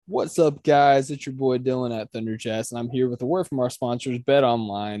What's up, guys? It's your boy Dylan at Thunderchats, and I'm here with a word from our sponsors, Bet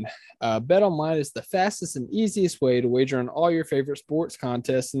Online. Bet Online is the fastest and easiest way to wager on all your favorite sports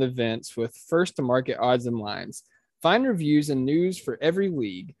contests and events with first to market odds and lines. Find reviews and news for every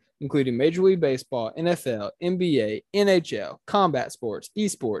league, including Major League Baseball, NFL, NBA, NHL, combat sports,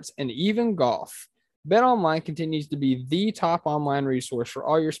 esports, and even golf. BetOnline continues to be the top online resource for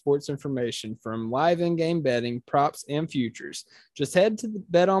all your sports information, from live in-game betting, props, and futures. Just head to the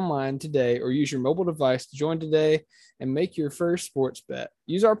BetOnline today or use your mobile device to join today and make your first sports bet.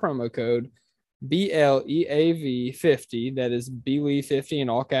 Use our promo code BLEAV50, that is BLEAV50 in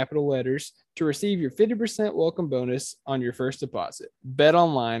all capital letters, to receive your 50% welcome bonus on your first deposit.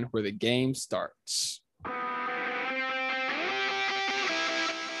 BetOnline, where the game starts.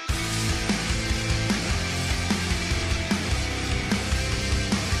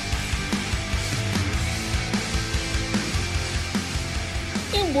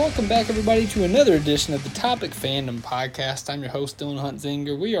 And welcome back, everybody, to another edition of the Topic Fandom Podcast. I'm your host, Dylan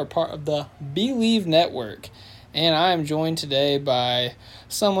Huntzinger. We are part of the Believe Network, and I am joined today by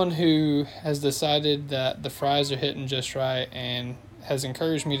someone who has decided that the fries are hitting just right and has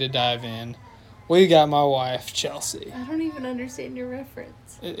encouraged me to dive in. We got my wife, Chelsea. I don't even understand your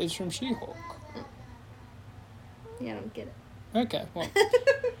reference. It's from She-Hulk. Yeah, I don't get it. Okay, well,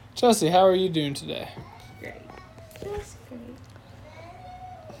 Chelsea, how are you doing today? Great. That's great.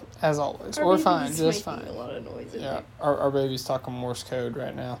 As always, Our we're baby's fine, just making fine. A lot of noise. Yeah, our baby's talking Morse code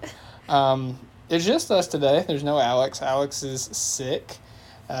right now. It's just us today. There's no Alex. Alex is sick.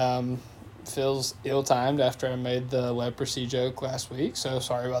 Feels ill-timed after I made the leprosy joke last week. So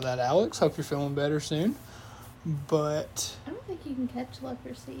sorry about that, Alex. Hope you're feeling better soon. But I don't think you can catch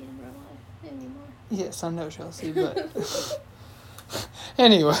leprosy in real life anymore. yes, I know, Chelsea. But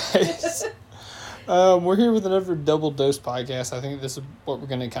anyways. We're here with another Double Dose podcast. I think this is what we're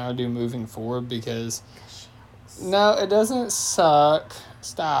going to kind of do moving forward because no, it doesn't suck.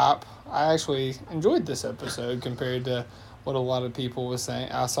 Stop. I actually enjoyed this episode compared to what a lot of people were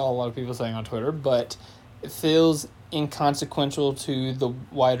saying. I saw a lot of people saying on Twitter, but it feels inconsequential to the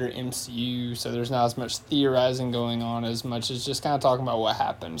wider MCU, so there's not as much theorizing going on as much as just kind of talking about what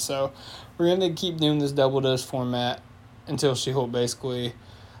happened. So we're going to keep doing this Double Dose format until She-Hulk basically,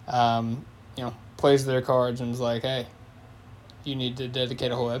 plays their cards and is like, hey, you need to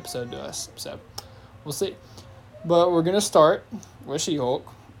dedicate a whole episode to us. So we'll see. But we're going to start with She-Hulk.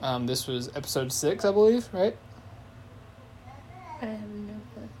 This was episode 6, I believe, right? I have no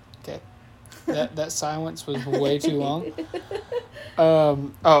clue. Okay. That silence was way too long.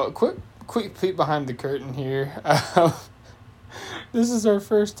 Quick peek behind the curtain here. This is our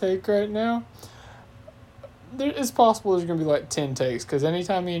first take right now. It's possible there's going to be like 10 takes because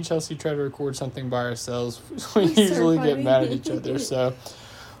anytime me and Chelsea try to record something by ourselves, we usually get mad at each other. So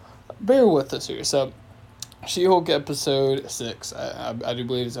bear with us here. So She-Hulk episode 6. I do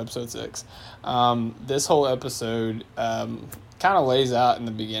believe it's episode 6. This whole episode kind of lays out in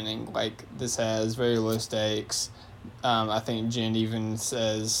the beginning like this has very low stakes. I think Jen even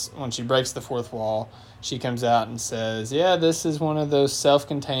says when she breaks the fourth wall, she comes out and says, yeah, this is one of those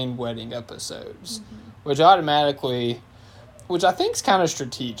self-contained wedding episodes. Mm-hmm. Which I think is kind of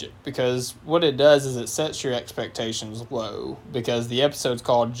strategic because what it does is it sets your expectations low because the episode's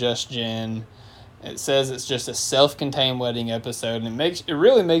called Just Jen. It says it's just a self-contained wedding episode, and it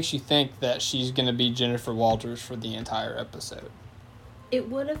really makes you think that she's going to be Jennifer Walters for the entire episode. It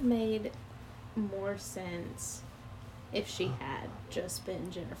would have made more sense if she had just been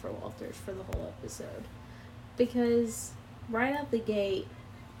Jennifer Walters for the whole episode. Because right out the gate,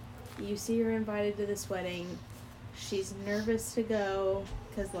 you see her invited to this wedding. She's nervous to go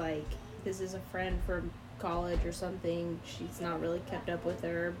because, this is a friend from college or something. She's not really kept up with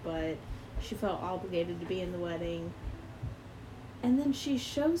her, but she felt obligated to be in the wedding. And then she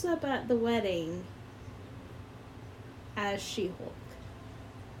shows up at the wedding as She-Hulk.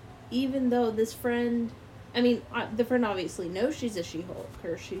 Even though this friend... the friend obviously knows she's a She-Hulk,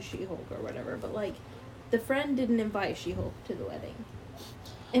 or she's She-Hulk or whatever, but, the friend didn't invite She-Hulk to the wedding.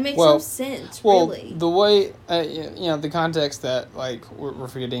 It makes no sense, really. The way, the context that, we're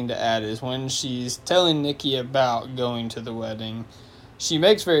forgetting to add is when she's telling Nikki about going to the wedding, she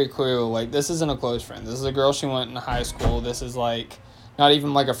makes very clear, this isn't a close friend. This is a girl she went in high school. This is, not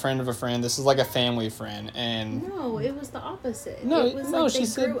even, a friend of a friend. This is, a family friend, and... No, it was the opposite. No, it was they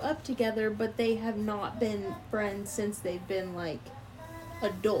grew up together, but they have not been friends since they've been,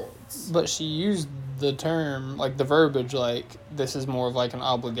 adults. But she used the term, the verbiage, this is more of an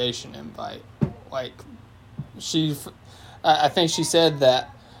obligation invite. I think she said that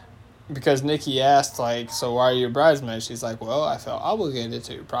because Nikki asked, like, so why are you a bridesmaid? She's like, well, I felt obligated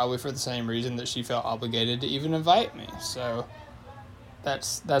to, probably for the same reason that she felt obligated to even invite me. So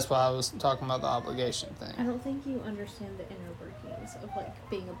that's why I was talking about the obligation thing. I don't think you understand the inner workings of, like,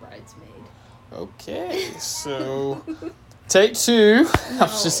 being a bridesmaid. Okay, so take two. No. I'm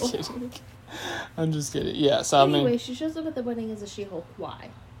just kidding. I'm just kidding. Yeah, so Anyway, I mean, she shows up at the wedding as a She-Hulk. Why?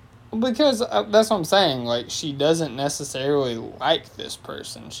 because that's what I'm saying. Like, she doesn't necessarily like this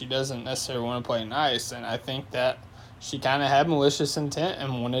person. She doesn't necessarily want to play nice, and I think that she kind of had malicious intent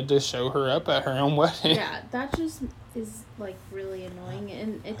and wanted to show her up at her own wedding. Yeah, that just is, like, really annoying,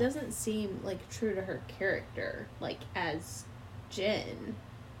 and it doesn't seem, like, true to her character, like, as Jen.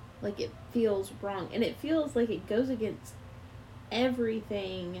 Like, it feels wrong, and it feels like it goes against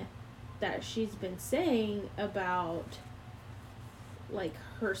everything that she's been saying about, like,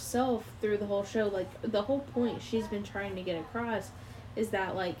 herself through the whole show. Like, the whole point she's been trying to get across is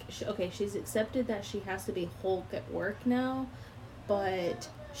that, like, she's accepted that she has to be Hulk at work now, but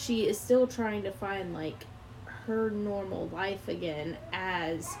she is still trying to find, like, her normal life again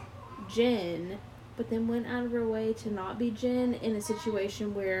as Jen, but then went out of her way to not be Jen in a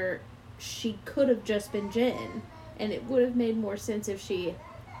situation where she could have just been Jen, and it would have made more sense if she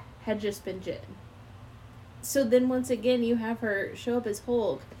had just been Jen. So then once again you have her show up as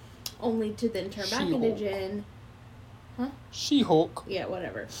Hulk, only to then turn back into She-Hulk. Jen. Huh? She-Hulk. Yeah,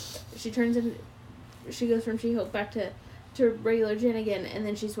 whatever. She goes from She-Hulk back to regular Jen again, and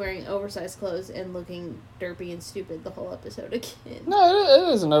then she's wearing oversized clothes and looking derpy and stupid the whole episode again. No,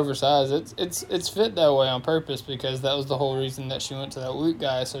 it isn't oversized. It's fit that way on purpose because that was the whole reason that she went to that Luke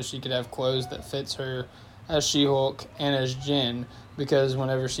guy, so she could have clothes that fits her as She-Hulk and as Jen. Because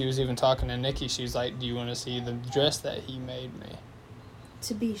whenever she was even talking to Nikki, she's like, do you want to see the dress that he made me?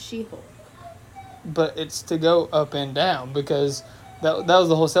 To be She-Hulk. But it's to go up and down because that was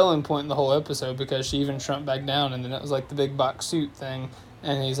the whole selling point in the whole episode because she even shrunk back down and then it was like the big box suit thing.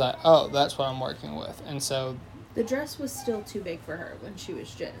 And he's like, oh, that's what I'm working with. And so... The dress was still too big for her when she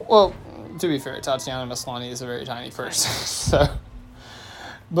was Jen. Well, to be fair, Tatiana Maslany is a very tiny person. So...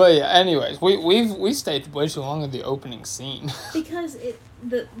 But yeah, anyways, we stayed way too long in the opening scene. Because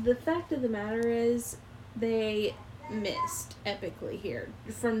the fact of the matter is they missed epically here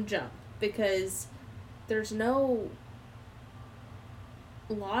from jump because there's no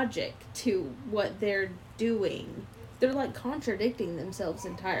logic to what they're doing. They're like contradicting themselves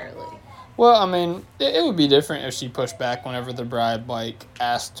entirely. Well, I mean, it would be different if she pushed back whenever the bride like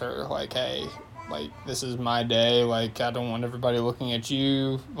asked her like, hey, like, this is my day, like, I don't want everybody looking at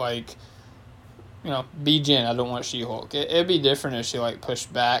you, like, you know, be Jen, I don't want She-Hulk. It'd be different if she, like,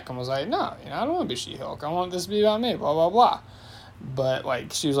 pushed back and was like, no, you know, I don't want to be She-Hulk, I want this to be about me, blah, blah, blah. But,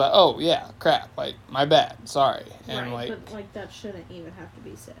 like, she was like, oh, yeah, crap, like, my bad, sorry. And, right, like, but, like, that shouldn't even have to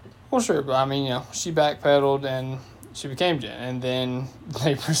be said. well, sure, but, I mean, you know, she backpedaled and she became Jen, and then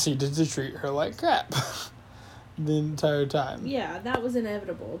they proceeded to treat her like crap. The entire time. Yeah, that was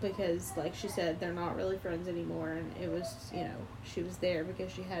inevitable because, like she said, they're not really friends anymore, and it was, you know, she was there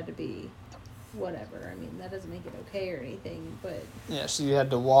because she had to be whatever. I mean, that doesn't make it okay or anything, but... Yeah, she had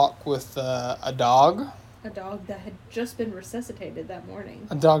to walk with a dog. A dog that had just been resuscitated that morning.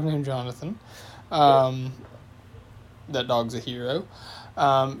 A dog named Jonathan. That dog's a hero.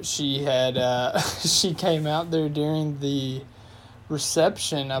 She had, she came out there during the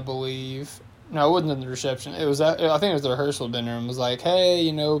reception, I believe. No, it wasn't in the reception. It was, I think it was the rehearsal dinner, and was like, hey,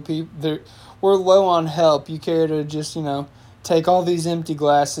 you know, we're low on help. You care to just, you know, take all these empty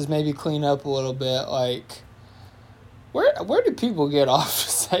glasses, maybe clean up a little bit. Like, where do people get off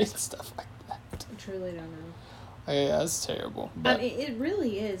saying stuff like that? I truly don't know. Yeah, that's terrible. But I mean, it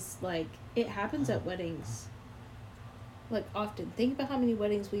really is, like, it happens at weddings. Like, often. Think about how many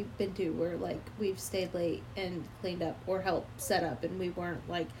weddings we've been to where, like, we've stayed late and cleaned up or helped set up and we weren't,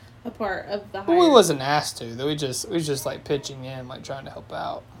 like, a part of the hire. well, we wasn't asked to. Though we was just like pitching in, like trying to help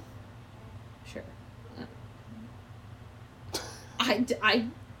out. Sure. Okay.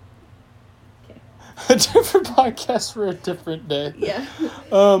 A different podcast for a different day. Yeah.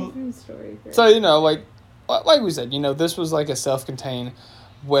 Um. Story. So, you know, like we said, you know, this was like a self-contained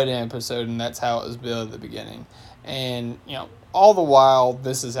wedding episode, and that's how it was billed at the beginning. And, you know, all the while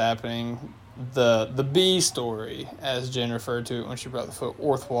this is happening, the B story, as Jen referred to it when she brought the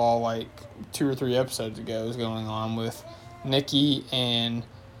fourth wall like 2 or 3 episodes ago, is going on with Nikki and,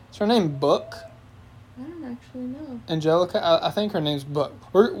 is her name Book? I don't actually know. Angelica? I think her name's Book.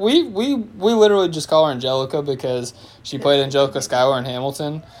 We literally just call her Angelica because she played Angelica Schuyler in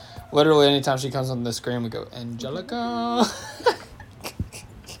Hamilton. Literally anytime she comes on the screen, we go, Angelica.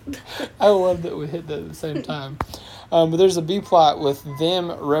 I love that we hit that at the same time. But there's a B plot with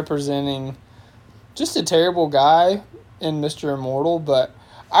them representing just a terrible guy in Mr. Immortal, but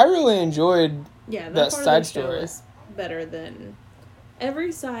I really enjoyed Yeah, that part side of the show story. is better than...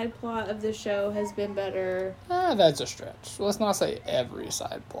 Every side plot of the show has been better. That's a stretch. Let's not say every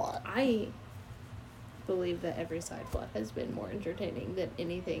side plot. I believe that every side plot has been more entertaining than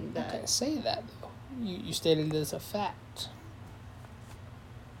anything that... Okay, say that, though. You stated it as a fact.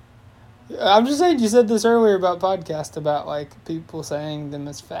 I'm just saying, you said this earlier about podcast, about, like, people saying them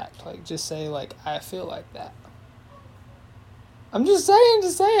as fact. Like, just say, like, I feel like that. I'm just saying to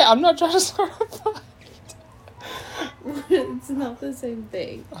say it. I'm not trying to start a fight. It's not the same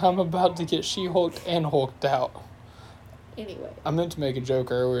thing. I'm about to get She-Hulked and Hulked out. Anyway. I meant to make a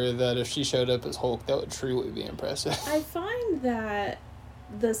joke earlier that if she showed up as Hulk, that would truly be impressive. I find that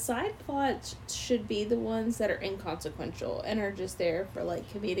the side plots should be the ones that are inconsequential and are just there for,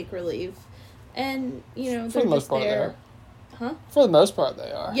 like, comedic relief. And, you know, For the most part, they are. Huh? For the most part,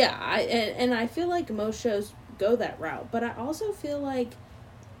 they are. Yeah, and I feel like most shows go that route. But I also feel like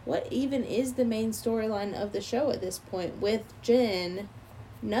what even is the main storyline of the show at this point? With Jen,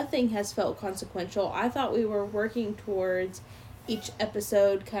 nothing has felt consequential. I thought we were working towards each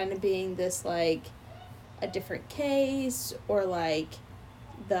episode kind of being this, like, a different case, or, like,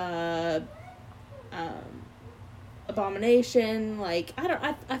 the Abomination. Like,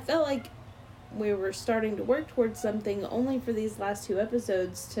 I felt like we were starting to work towards something, only for these last 2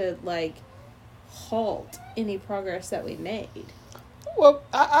 episodes to, like, halt any progress that we made. Well,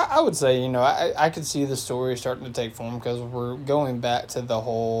 I would say, you know, I could see the story starting to take form because we're going back to the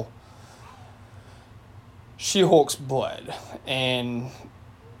whole She-Hulk's blood and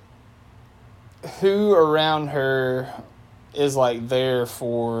who around her is, like, there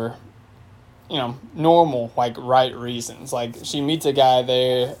for, you know, normal, like, right reasons. Like, she meets a guy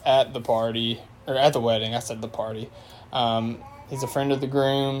there at the party, or at the wedding, I said the party. He's a friend of the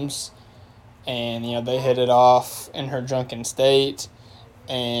groom's, and, you know, they hit it off in her drunken state,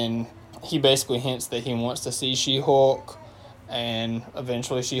 and he basically hints that he wants to see She-Hulk, and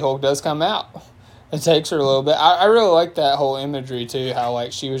eventually She-Hulk does come out. It takes her a little bit. I really like that whole imagery, too, how,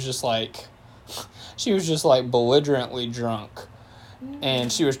 like, she was just, like, belligerently drunk.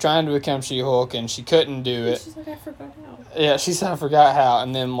 And she was trying to become She-Hulk, and she couldn't do it. She's like, I forgot how. Yeah, she said, I forgot how.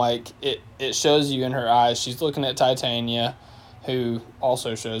 And then, like, it shows you in her eyes. She's looking at Titania, who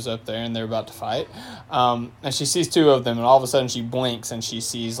also shows up there, and they're about to fight. And she sees 2 of them, and all of a sudden she blinks, and she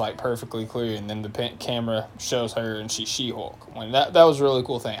sees, like, perfectly clear. And then the camera shows her, and she's She-Hulk. Like, that was a really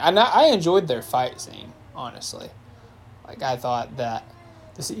cool thing. I enjoyed their fight scene, honestly. Like, I thought that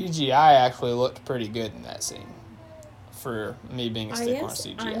the CGI actually looked pretty good in that scene. For me being a stick on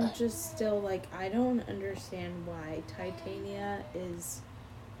CGI. I'm just still, like, I don't understand why Titania is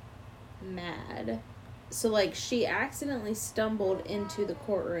mad. So, like, she accidentally stumbled into the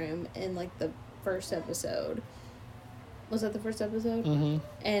courtroom in, like, the first episode. Was that the first episode?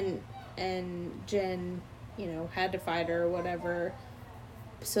 Mm-hmm. And Jen, you know, had to fight her or whatever.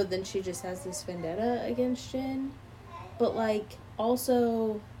 So then she just has this vendetta against Jen. But, like,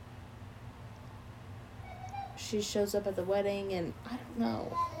 also, she shows up at the wedding, and I don't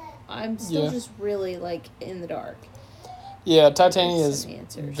know. I'm still just really, like, in the dark. Yeah, Titania is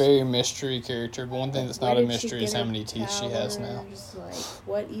very mystery character, but one thing that's not a mystery is how many teeth she has now. Like,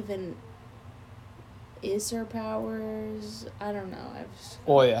 what even is her powers? I don't know.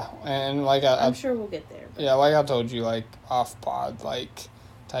 Well, yeah, and like I'm sure we'll get there. Yeah, like I told you, like off pod, like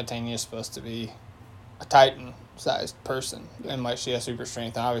Titania is supposed to be a Titan-sized person, and like she has super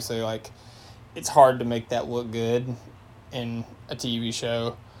strength. And obviously, like it's hard to make that look good in a TV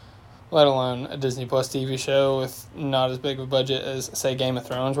show, let alone a Disney Plus TV show with not as big of a budget as, say, Game of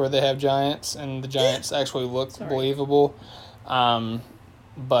Thrones, where they have giants, and the giants actually look believable.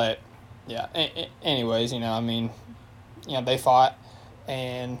 But, yeah, anyways, you know, I mean, you know, they fought,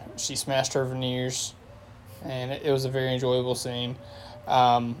 and she smashed her veneers, and it was a very enjoyable scene.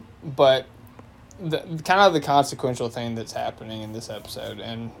 But the kind of the consequential thing that's happening in this episode,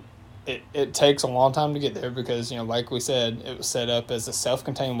 and it takes a long time to get there because, you know, like we said, it was set up as a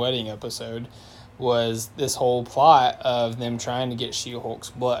self-contained wedding episode, was this whole plot of them trying to get She-Hulk's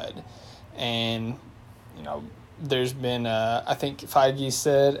blood. And, you know, there's been, I think Feige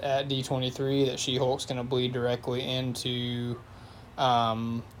said at D23 that She-Hulk's going to bleed directly into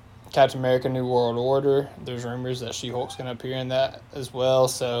Captain America New World Order. There's rumors that She-Hulk's going to appear in that as well,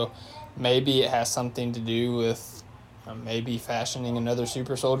 so maybe it has something to do with maybe fashioning another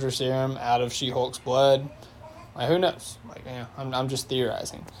super soldier serum out of She-Hulk's blood. Like, who knows? Like, you know, I'm just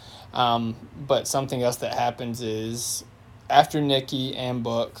theorizing. But something else that happens is after Nikki and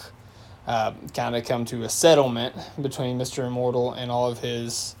Book kind of come to a settlement between Mr. Immortal and all of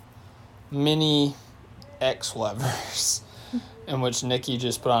his many ex-lovers, in which Nikki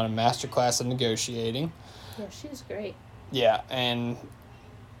just put on a masterclass of negotiating. Yeah, she's great. Yeah, and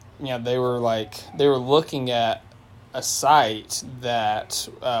they were looking at a site that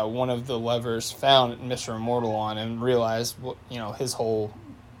one of the lovers found Mr. Immortal on and realized his whole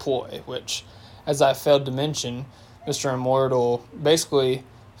ploy, which, as I failed to mention, Mr. Immortal basically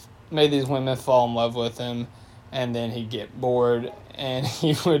made these women fall in love with him, and then he'd get bored and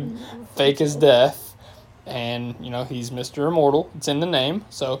he would fake his death, and he's Mr. Immortal, it's in the name,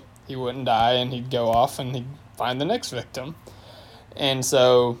 so he wouldn't die, and he'd go off and he'd find the next victim. And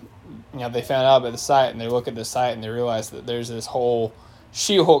so they found out about the site, and they look at the site and they realize that there's this whole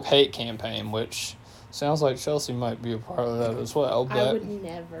She-Hulk hate campaign, which sounds like Chelsea might be a part of that as well. But I would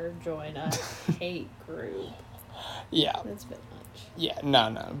never join a hate group. Yeah. That's a bit much. Yeah,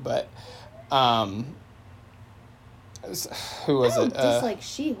 no. But, who was it? I don't dislike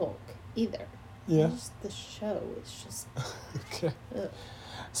She-Hulk either. Yeah. Just the show is just... Okay. Ugh.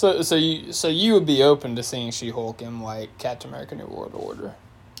 So you would be open to seeing She-Hulk in, like, Captain America New World Order?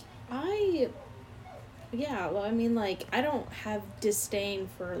 I don't have disdain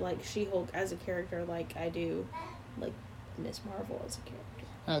for, like, She-Hulk as a character like I do, like, Miss Marvel as a character.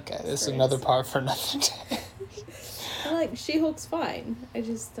 Okay, this is another part for another day. Like, She-Hulk's fine. I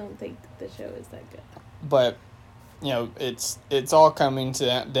just don't think the show is that good. But, it's all coming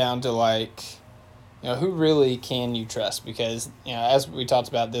down to, like, who really can you trust? Because, as we talked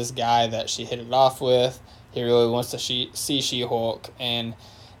about, this guy that she hit it off with, he really wants to see She-Hulk, and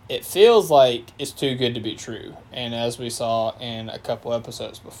it feels like it's too good to be true. And as we saw in a couple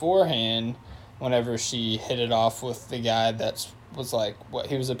episodes beforehand, whenever she hit it off with the guy was like,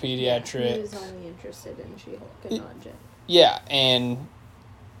 he was a pediatric. Yeah, he was only interested in She-Hulk and not Jen. Yeah, and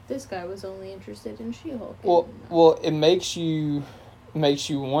this guy was only interested in She-Hulk. Well, it makes you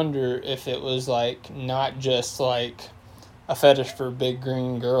wonder if it was, like, not just, like, a fetish for big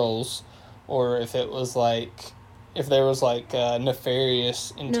green girls, or if it was, like, if there was, like,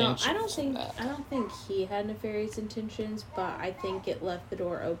 nefarious intentions. No, I don't think he had nefarious intentions, but I think it left the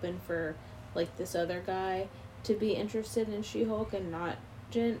door open for, like, this other guy to be interested in She-Hulk and not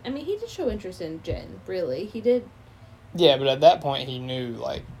Jen. I mean, he did show interest in Jen, really. He did. Yeah, but at that point he knew,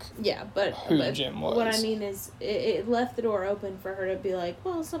 like, who Jen was. What I mean is, it left the door open for her to be like,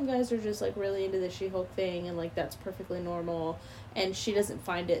 well, some guys are just, like, really into the She-Hulk thing, and, like, that's perfectly normal, and she doesn't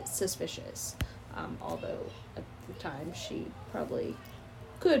find it suspicious. Although, at the time, she probably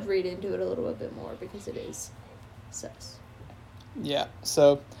could read into it a little bit more, because it is sus. Yeah,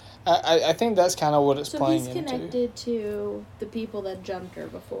 so I think that's kind of what it's playing into. So he's connected to the people that jumped her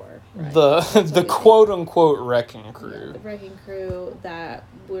before, right? The quote-unquote wrecking crew. Yeah, the wrecking crew that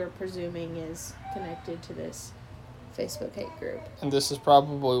we're presuming is connected to this Facebook hate group. And this is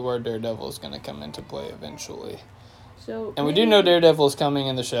probably where Daredevil is going to come into play eventually. And we do know Daredevil is coming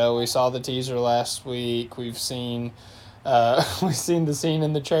in the show. We saw the teaser last week. We've seen the scene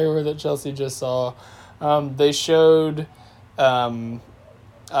in the trailer that Chelsea just saw. They showed...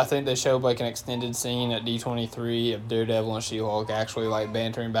 I think they showed, like, an extended scene at D23 of Daredevil and She-Hulk actually, like,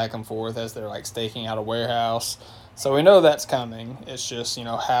 bantering back and forth as they're, like, staking out a warehouse. So we know that's coming. It's just,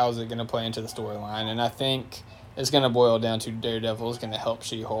 how is it going to play into the storyline? And I think it's going to boil down to Daredevil is going to help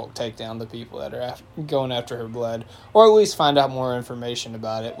She-Hulk take down the people that are going after her blood, or at least find out more information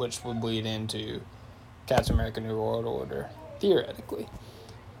about it, which would lead into Captain America New World Order, theoretically.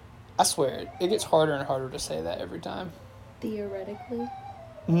 I swear, it gets harder and harder to say that every time. Theoretically?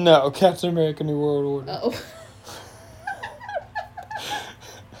 No, Captain America New World Order. Oh.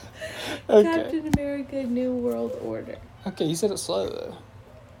 Okay. Captain America New World Order. Okay, you said it slow, though.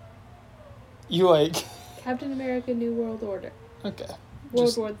 You, like... Captain America New World Order. Okay.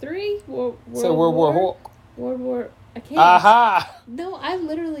 World War III? World War Hulk. World War... I can't. Aha! No, I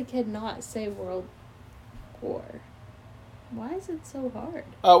literally cannot say World War. Why is it so hard?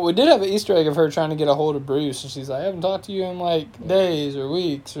 We did have an Easter egg of her trying to get a hold of Bruce, and she's like, I haven't talked to you in, like, days or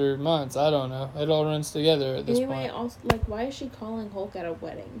weeks or months. I don't know. It all runs together at this point. Also, like, why is she calling Hulk at a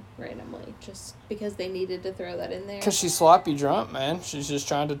wedding randomly? Just because they needed to throw that in there? Because she's sloppy drunk, man. She's just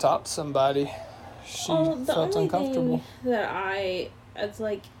trying to talk to somebody. She felt uncomfortable. Thing that it's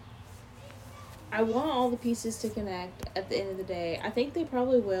like, I want all the pieces to connect at the end of the day. I think they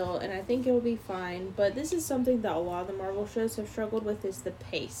probably will, and I think it'll be fine. But this is something that a lot of the Marvel shows have struggled with, is the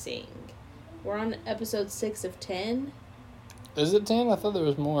pacing. We're on episode 6 of 10. Is it 10? I thought there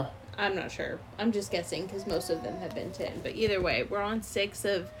was more. I'm not sure. I'm just guessing, because most of them have been 10. But either way, we're on 6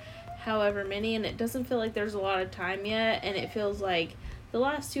 of however many, and it doesn't feel like there's a lot of time yet, and it feels like the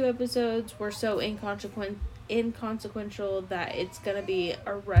last 2 episodes were so inconsequential that it's gonna be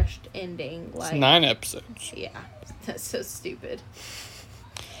a rushed ending. It's 9 episodes. Yeah, that's so stupid.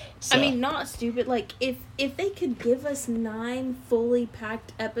 So. I mean, not stupid. Like, if they could give us 9 fully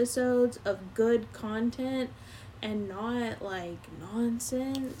packed episodes of good content and not, like,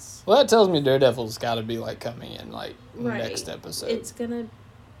 nonsense. Well, that tells me Daredevil's got to be, like, coming in, like, Right. next episode. It's gonna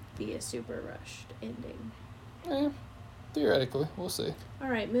be a super rushed ending. Theoretically. We'll see.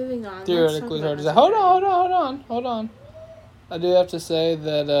 Alright, moving on. Theoretically, it's hard to say. Hold on. I do have to say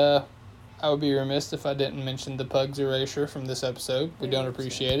that I would be remiss if I didn't mention the Pugs erasure from this episode. We don't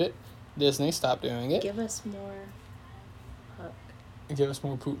appreciate it. Disney, stop doing it. Give us more Puck. Give us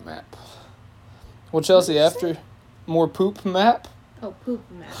more poop map. Well, Chelsea, after more poop map. Oh, poop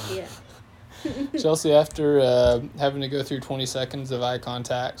map, yeah. Chelsea, after having to go through 20 seconds of eye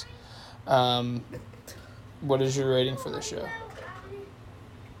contact, what is your rating for the show?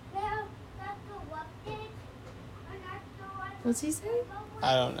 What's he saying?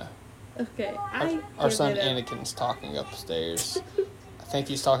 I don't know. Okay, Our son Anakin's talking upstairs. I think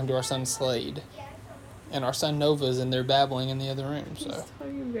he's talking to our son Slade. And our son Nova's in there babbling in the other room. So He's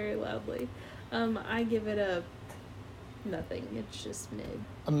talking very loudly. I give it a nothing. It's just mid.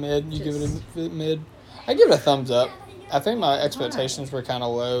 A mid? You give it a mid? I give it a thumbs up. I think my expectations were kind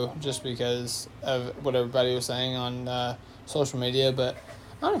of low just because of what everybody was saying on social media. But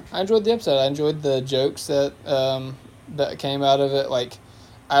I don't know. I enjoyed the episode. I enjoyed the jokes that that came out of it. Like,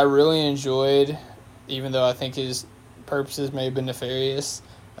 I really enjoyed, even though I think his purposes may have been nefarious,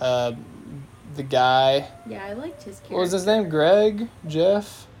 the guy. Yeah, I liked his character. What was his name? Greg?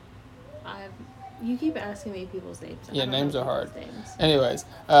 Jeff? You keep asking me people's names. Yeah, names are hard. Names. Anyways,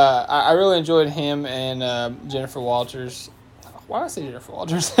 I really enjoyed him and Jennifer Walters. Why did I say Jennifer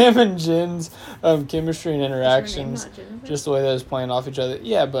Walters? Him and Jen's chemistry and interactions. Is her name not Jennifer? Just the way they was playing off each other.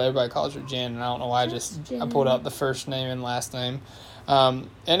 Yeah, but everybody calls her Jen, and I don't know why. I pulled out the first name and last name. And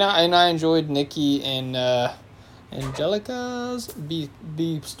I enjoyed Nikki and Angelica's B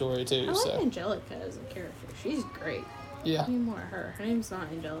story too. I like so Angelica as a character. She's great. yeah, I need more of her. Her name's not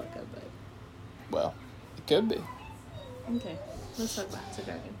Angelica, but well, it could be. okay. Let's talk about House of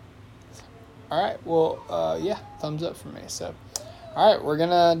Dragon. All right. Well, yeah, thumbs up for me. So, all right, we're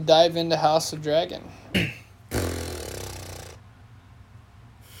gonna dive into House of Dragon.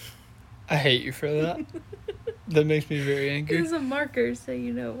 I hate you for that. That makes me very angry. There's a marker so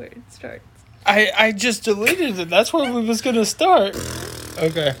you know where it starts. I just deleted it. That's where we was gonna start.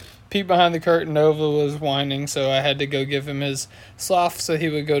 Okay. Peek behind the curtain, Nova was whining, so I had to go give him his sloth so he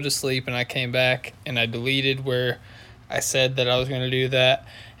would go to sleep, and I came back and I deleted where I said that I was going to do that.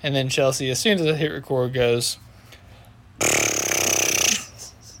 And then Chelsea, as soon as I hit record, goes...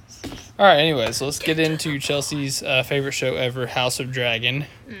 Alright, anyways, let's get into Chelsea's favorite show ever, House of Dragon.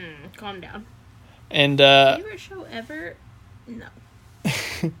 Calm down. And Favorite show ever? No.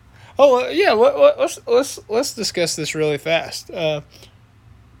 yeah, let's discuss this really fast.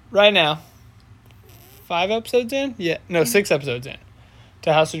 Right now, 5 episodes in? Yeah, no, 6 episodes in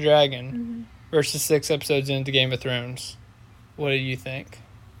to House of Dragon versus 6 episodes into Game of Thrones. What do you think?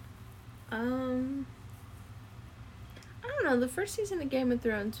 I don't know. The first season of Game of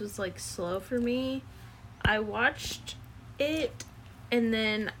Thrones was, like, slow for me. I watched it, and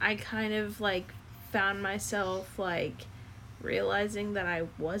then I kind of, like, found myself, like, realizing that I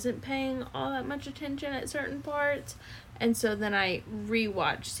wasn't paying all that much attention at certain parts. And so then I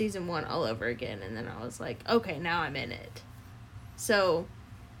rewatched season 1 all over again, and then I was like, okay, now I'm in it. So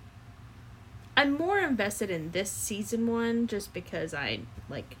I'm more invested in this season 1 just because I,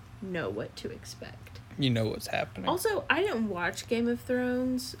 like, know what to expect. You know what's happening. Also, I didn't watch Game of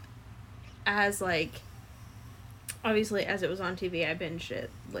Thrones as, like, obviously as it was on TV, I binged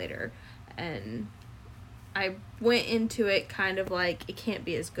it later. And I went into it kind of like, it can't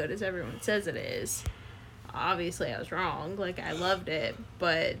be as good as everyone says it is. Obviously, I was wrong. Like, I loved it.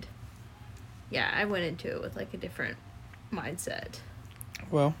 But, yeah, I went into it with, like, a different mindset.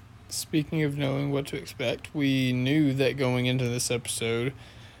 Well, speaking of knowing what to expect, we knew that going into this episode,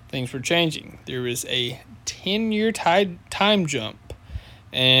 things were changing. There was a 10-year time jump.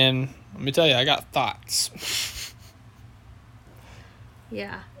 And let me tell you, I got thoughts.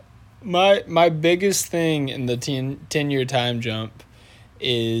 Yeah. My biggest thing in the 10-year time jump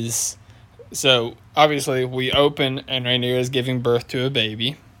is... So, obviously, we open and Rhaenyra is giving birth to a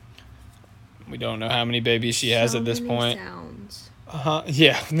baby. We don't know how many babies she has at this point. Sounds.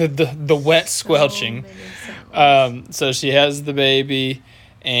 Yeah, the wet squelching. So she has the baby,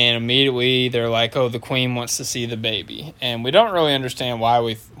 and immediately they're like, oh, the queen wants to see the baby. And we don't really understand why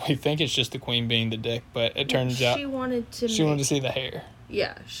we think it's just the queen being the dick, but it turns out she wanted to see the hair.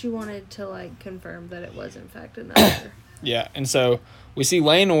 Yeah, she wanted to, like, confirm that it was, in fact, another. Yeah, and so we see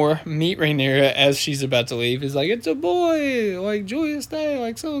Laenor meet Rhaenyra as she's about to leave. He's like, it's a boy! Like, joyous day!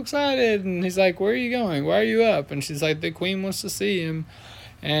 Like, so excited! And he's like, where are you going? Why are you up? And she's like, the queen wants to see him.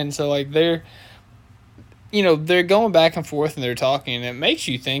 And so, like, they're going back and forth and they're talking, and it makes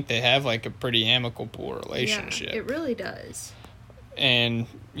you think they have, like, a pretty amicable relationship. Yeah, it really does. And,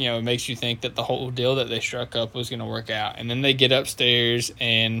 it makes you think that the whole deal that they struck up was going to work out. And then they get upstairs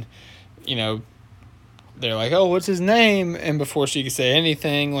and, they're like, oh, what's his name? And before she could say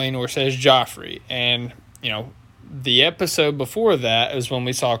anything, Laenor says Joffrey. And, the episode before that is when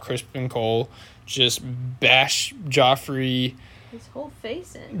we saw Crispin Cole just bash Joffrey. His whole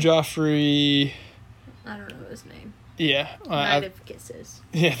face in. Joffrey. I don't know his name. Yeah. Night of Kisses.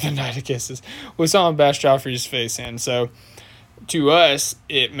 Yeah, the Night of Kisses. We saw him bash Joffrey's face in. So, to us,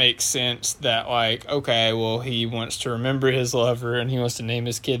 it makes sense that, like, okay, well, he wants to remember his lover and he wants to name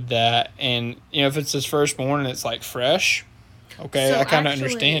his kid that. And, if it's his firstborn and it's, like, fresh, okay, so I kind of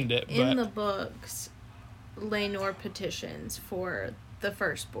understand it. In the books, Laenor petitions for the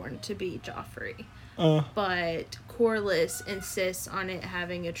firstborn to be Joffrey. But Corlys insists on it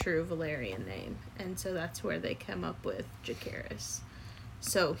having a true Valyrian name. And so that's where they come up with Jacaerys.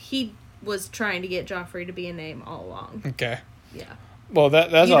 So he was trying to get Joffrey to be a name all along. Okay. Yeah. Well,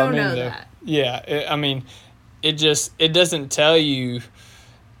 that's you all don't I mean. Know though. that. Yeah, it doesn't tell you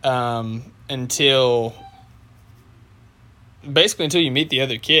until you meet the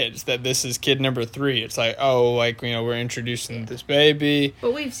other kids that this is kid number 3. It's like, oh, like, we're introducing this baby.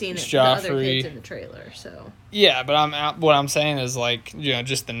 But we've seen it's the other kids in the trailer, so. Yeah, but what I'm saying is, like,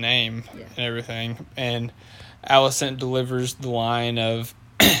 just the name and everything. And Alicent delivers the line of,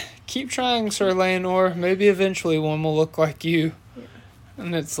 keep trying, Sir Laenor. Maybe eventually one will look like you. Yeah.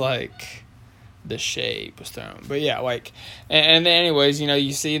 And it's like, the shade was thrown. But yeah, like, and then anyways,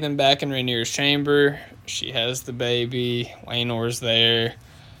 you see them back in Rhaenyra's chamber. She has the baby. Laenor's there.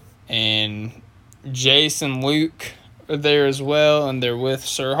 And Jace and Luke are there as well. And they're with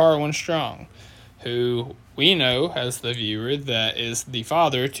Sir Harwin Strong, who we know as the viewer that is the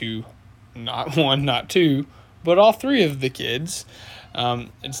father to not 1, not 2, but all 3 of the kids.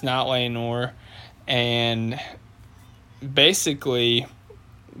 It's not Laenor. And basically,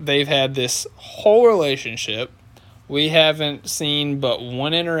 they've had this whole relationship. We haven't seen but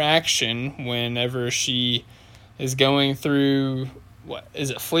one interaction whenever she is going through, what is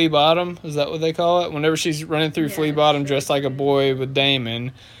it, Flea Bottom? Is that what they call it? Whenever she's running through Flea Bottom dressed like a boy with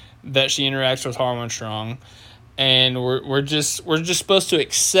Daemon, that she interacts with Harwin Strong. And we're just supposed to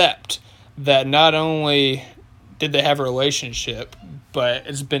accept that not only did they have a relationship, but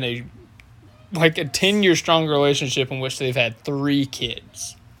it's been a 10-year strong relationship in which they've had 3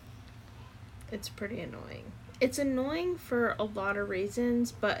 kids. It's pretty annoying. It's annoying for a lot of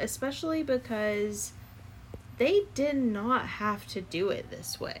reasons, but especially because they did not have to do it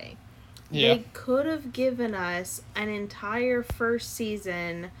this way. Yeah. They could have given us an entire first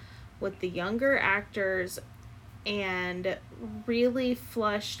season with the younger actors and really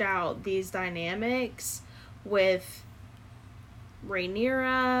fleshed out these dynamics with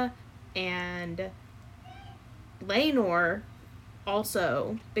Rhaenyra and Laenor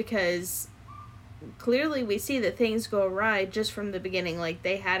also, because clearly we see that things go awry just from the beginning. Like,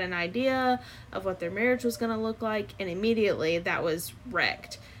 they had an idea of what their marriage was going to look like, and immediately that was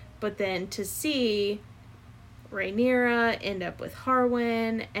wrecked. But then to see Rhaenyra end up with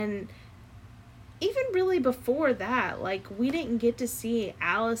Harwin, and even really before that, like, we didn't get to see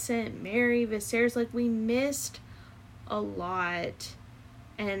Alicent marry Viserys. Like, we missed a lot,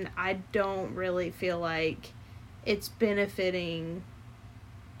 and I don't really feel like it's benefiting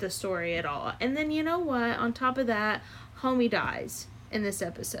the story at all. And then, you know what? On top of that, homie dies in this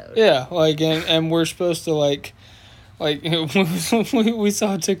episode. Yeah, like, and we're supposed to, like we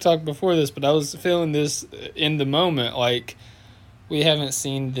saw a TikTok before this, but I was feeling this in the moment. Like, we haven't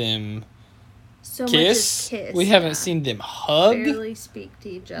seen them so kiss. We haven't seen them hug. Barely speak to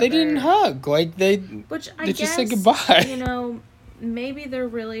each other. They didn't hug. Like, they just said goodbye. You know, maybe they're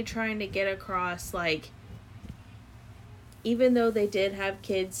really trying to get across, like, even though they did have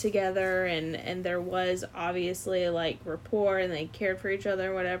kids together and there was obviously, like, rapport and they cared for each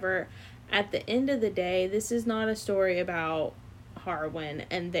other or whatever, at the end of the day, this is not a story about Harwin,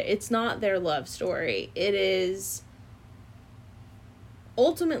 and it's not their love story. It is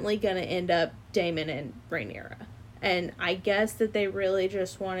ultimately going to end up Daemon and Rhaenyra. And I guess that they really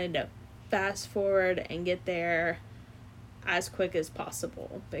just wanted to fast forward and get there as quick as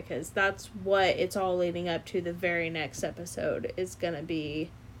possible, because that's what it's all leading up to. The very next episode is going to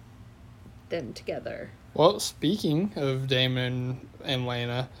be them together. Well, speaking of Damon and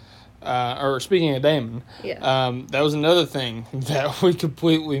Lena, or speaking of Damon, that was another thing that we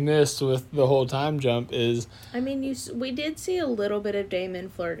completely missed with the whole time jump is... I mean, we did see a little bit of Damon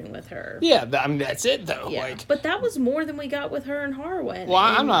flirting with her. Yeah, I mean, that's it, though. Yeah, like, but that was more than we got with her and Harwin. Well,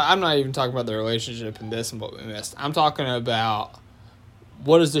 I'm not even talking about the relationship in this and what we missed. I'm talking about,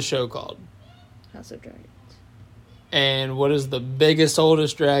 what is the show called? House of Dragons. And what is the biggest,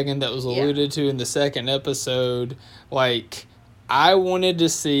 oldest dragon that was alluded to in the second episode? Like, I wanted to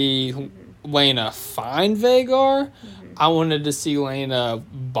see Lena find Vhagar. I wanted to see Lena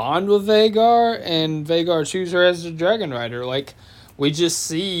bond with Vhagar, and Vhagar choose her as the dragon rider. Like, we just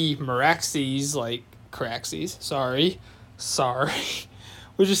see Meraxes, like, Caraxes, sorry.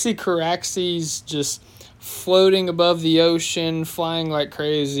 We just see Caraxes just floating above the ocean, flying like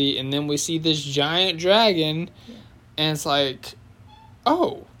crazy, and then we see this giant dragon, and it's like,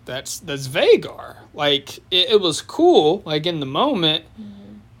 oh, that's Vhagar. Like, it was cool, like, in the moment.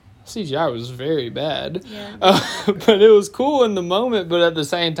 CGI was very bad. Yeah. But it was cool in the moment, but at the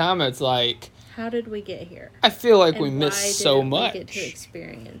same time, it's like... How did we get here? I feel like we missed so much. We get to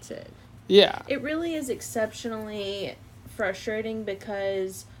experience it? Yeah. It really is exceptionally frustrating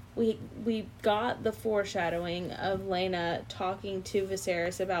because we got the foreshadowing of Lena talking to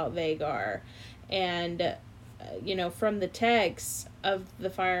Viserys about Vhagar, and from the text of the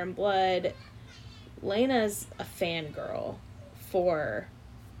Fire and Blood, Lena's a fangirl for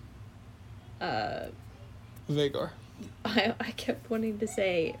Vhagar. I kept wanting to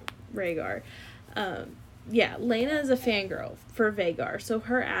say Rhaegar. Lena is a fangirl for Vhagar. So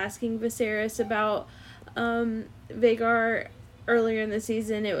her asking Viserys about Vhagar earlier in the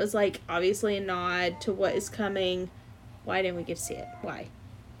season, it was like obviously a nod to what is coming. Why didn't we get to see it? Why?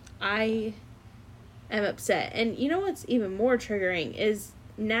 I am upset. And you know what's even more triggering is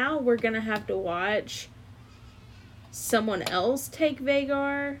now we're going to have to watch someone else take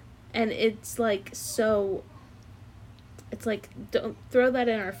Vhagar, and it's like so... It's like, don't throw that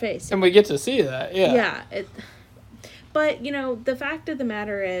in our face. And we get to see that, yeah. Yeah. But, the fact of the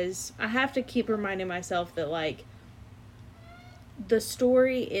matter is, I have to keep reminding myself that, like, the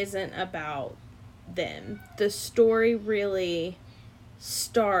story isn't about them. The story really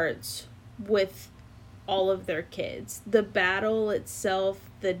starts with all of their kids. The battle itself,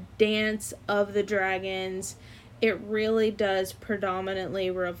 the dance of the dragons, it really does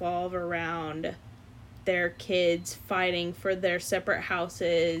predominantly revolve around their kids fighting for their separate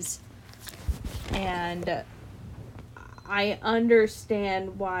houses, and I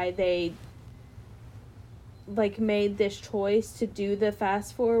understand why they made this choice to do the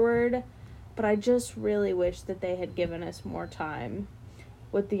fast forward, but I just really wish that they had given us more time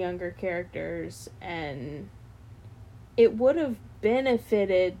with the younger characters, and it would have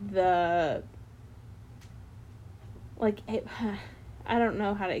benefited the I don't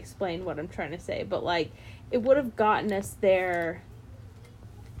know how to explain what I'm trying to say, but, it would have gotten us there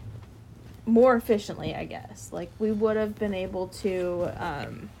more efficiently, I guess. We would have been able to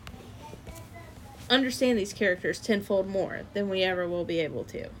understand these characters tenfold more than we ever will be able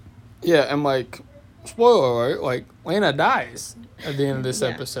to. Yeah, and, spoiler alert, Lena dies at the end of this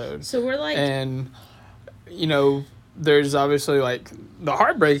episode. So we're And, there's obviously, the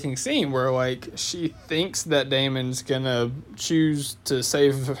heartbreaking scene where, she thinks that Damon's gonna choose to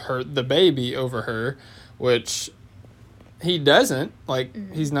save the baby over her, which he doesn't.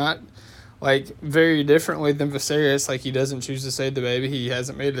 He's not, very differently than Viserys. He doesn't choose to save the baby. He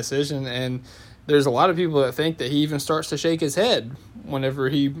hasn't made a decision, and there's a lot of people that think that he even starts to shake his head whenever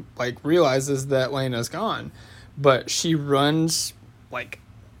he, realizes that Lena's gone. But she runs,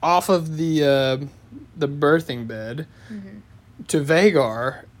 off of the birthing bed to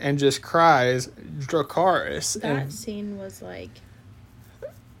Vhagar and just cries Dracarys. That scene was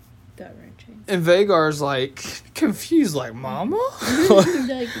gut-wrenching. And Vhagar's confused, Mama?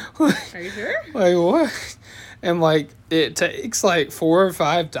 Are you sure? What? And it takes 4 or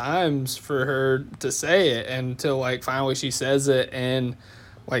 5 times for her to say it until finally she says it and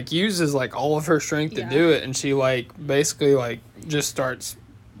uses all of her strength to do it, and she basically just starts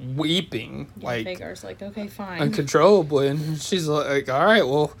weeping Vhagar's okay, fine, uncontrollably, and she's all right,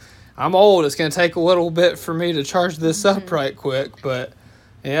 well, I'm old, it's gonna take a little bit for me to charge this up right quick. But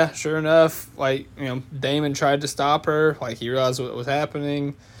yeah, sure enough, Daemon tried to stop her, he realized what was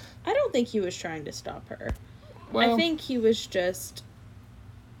happening. I don't think he was trying to stop her. Well, I think he was just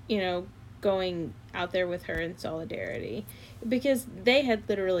going out there with her in solidarity, because they had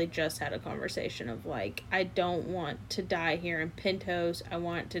literally just had a conversation of I don't want to die here in Pentos. I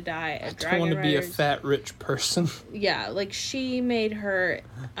want to die at Dragon Riders. I don't want to be a fat rich person. Yeah, she made her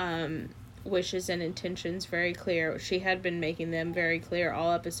wishes and intentions very clear. She had been making them very clear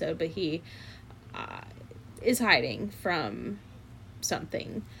all episode, but he is hiding from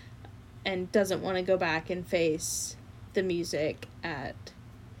something and doesn't want to go back and face the music at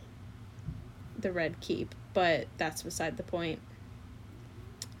the Red Keep. But that's beside the point.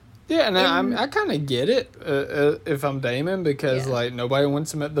 Yeah, and I kind of get it if I'm Daemon, because like nobody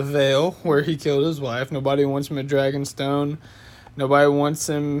wants him at the Vale where he killed his wife. Nobody wants him at Dragonstone. Nobody wants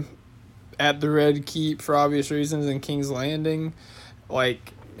him at the Red Keep for obvious reasons in King's Landing.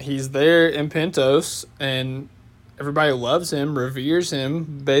 Like, he's there in Pentos, and everybody loves him, reveres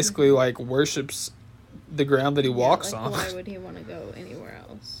him, basically like worships the ground that he walks on. Why would he want to go anywhere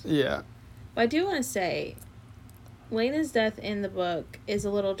else? Yeah. But I do want to say, Laena's death in the book is a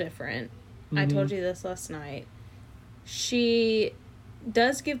little different. Mm-hmm. I told you this last night. She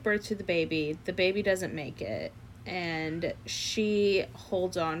does give birth to the baby. The baby doesn't make it. And she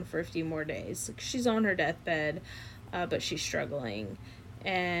holds on for a few more days. She's on her deathbed, but she's struggling.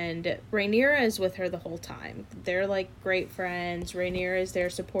 And Rhaenyra is with her the whole time. They're like great friends. Rhaenyra is there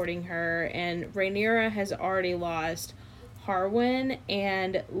supporting her. And Rhaenyra has already lost Harwin,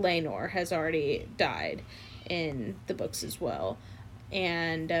 and Laenor has already died in the books as well.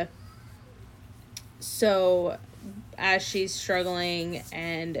 And so as she's struggling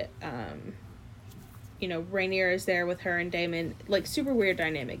and Rhaenyra is there with her and Daemon, like super weird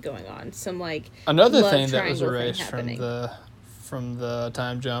dynamic going on. Some like another thing that was erased from the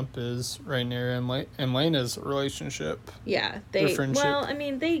time jump is Rhaenyra and Laena's relationship. Yeah, they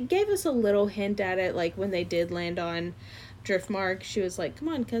gave us a little hint at it, like when they did land on Driftmark. She was like, "Come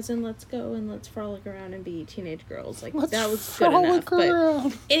on, cousin, let's go and let's frolic around and be teenage girls." Like, that was good enough.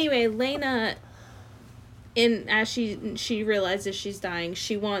 Around. But anyway, Laena, as she realizes she's dying,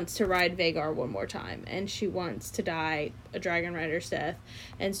 she wants to ride Vhagar one more time, and she wants to die a dragon rider's death,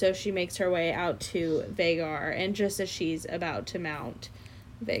 and so she makes her way out to Vhagar, and just as she's about to mount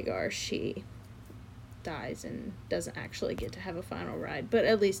Vhagar, she dies and doesn't actually get to have a final ride, but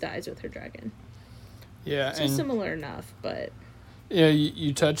at least dies with her dragon. Yeah, so similar enough, but yeah,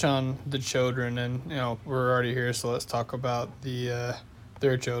 you touch on the children, and we're already here, so let's talk about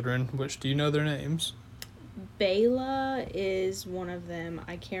their children. Which, do you know their names? Baela is one of them.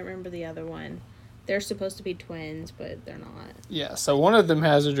 I can't remember the other one. They're supposed to be twins, but they're not. Yeah, so one of them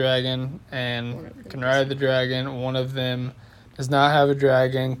has a dragon and can ride the dragon. One of them does not have a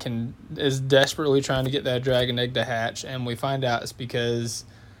dragon, is desperately trying to get that dragon egg to hatch, and we find out it's because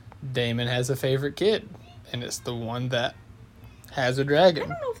Daemon has a favorite kid, and it's the one that has a dragon. I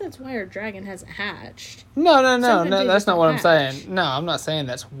don't know if that's why her dragon hasn't hatched. No, that's not what I'm saying. No, I'm not saying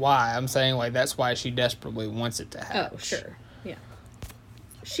that's why. I'm saying, like, that's why she desperately wants it to hatch. Oh, sure. Yeah.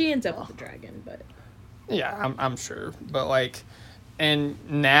 She ends up with the dragon, but... Yeah, I'm sure. But, like, and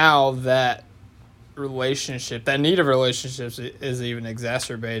now that need of relationships is even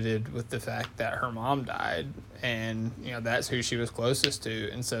exacerbated with the fact that her mom died, and that's who she was closest to,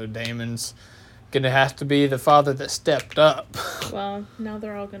 and so Daemon's gonna have to be the father that stepped up. Well, now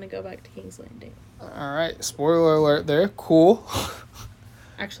they're all gonna go back to King's Landing. All right, spoiler alert there. Cool.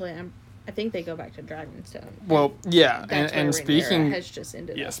 Actually, I think they go back to Dragonstone. Well, yeah, and speaking has just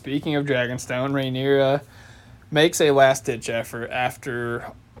ended. Yeah, speaking of Dragonstone, Rhaenyra makes a last ditch effort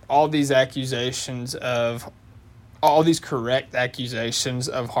after all these correct accusations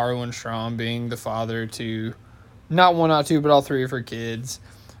of Harwin Strachan being the father to not one, not two, but all three of her kids.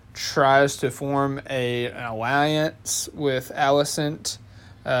 Tries to form an alliance with Alicent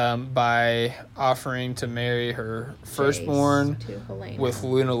by offering to marry her firstborn with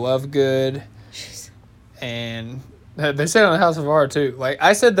Luna Lovegood. And they said on the House of R too. Like,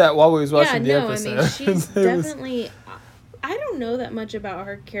 I said that while we was watching the episode. I mean, she's definitely... I don't know that much about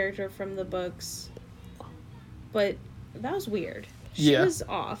her character from the books, but that was weird. She was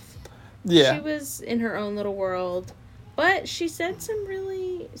off. Yeah. She was in her own little world, but she said some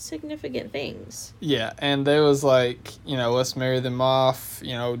really significant things. Yeah, and they was like, let's marry them off,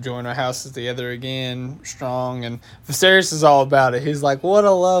 join our houses together again, strong, and Viserys is all about it. He's like, what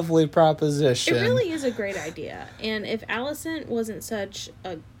a lovely proposition. It really is a great idea, and if Alicent wasn't such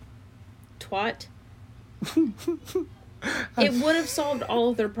a twat... it would have solved all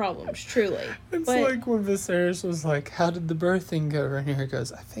of their problems, truly. It's like when Viserys was like, how did the birthing go? And here he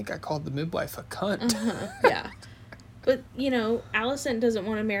goes, I think I called the midwife a cunt. Yeah. But, Alicent doesn't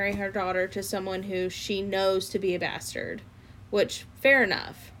want to marry her daughter to someone who she knows to be a bastard. Which, fair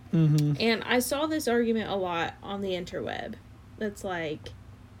enough. Mm-hmm. And I saw this argument a lot on the interweb. That's like,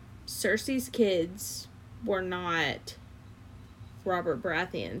 Cersei's kids were not Robert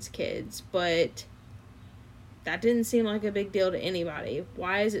Baratheon's kids, but... that didn't seem like a big deal to anybody.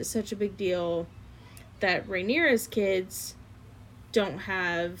 Why is it such a big deal that Rhaenyra's kids don't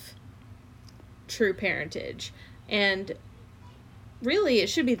have true parentage? And really, it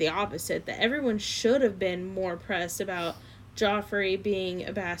should be the opposite, that everyone should have been more pressed about Joffrey being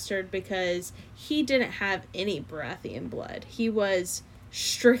a bastard because he didn't have any Baratheon blood. He was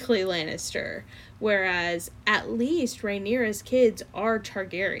strictly Lannister, whereas at least Rhaenyra's kids are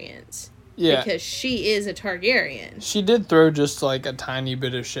Targaryens. Yeah. Because she is a Targaryen. She did throw just like a tiny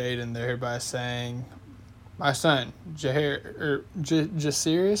bit of shade in there by saying, my son, Jaehaerys?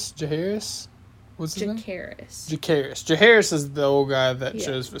 What's his name? Jacaerys. Jaehaerys is the old guy that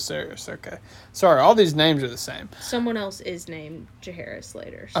chose Viserys. Okay. Sorry, all these names are the same. Someone else is named Jaehaerys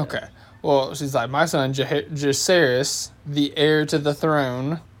later. So. Okay. Well, she's like, my son, Jaehaerys, the heir to the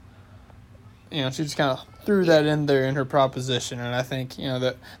throne. You know, she just kind of threw that in there in her proposition, and I think, you know,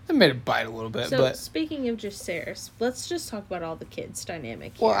 that made it bite a little bit. So, but speaking of Jaehaerys, let's just talk about all the kids'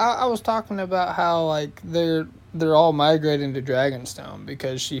 dynamic here. Well, I was talking about how, like, they're all migrating to Dragonstone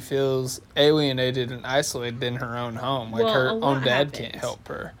because she feels alienated and isolated in her own home. Like, her own dad can't help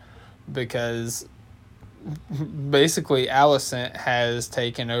her because basically Alicent has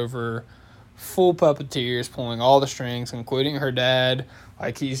taken over full puppeteers, pulling all the strings, including her dad.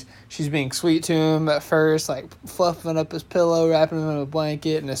 Like, she's being sweet to him at first, like fluffing up his pillow, wrapping him in a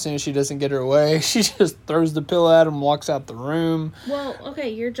blanket, and as soon as she doesn't get her way, she just throws the pillow at him, walks out the room. Well, okay,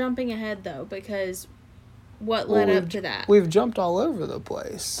 you're jumping ahead, though, because what led up to that? We've jumped all over the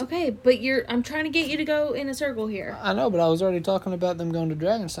place. Okay, but I'm trying to get you to go in a circle here. I know, but I was already talking about them going to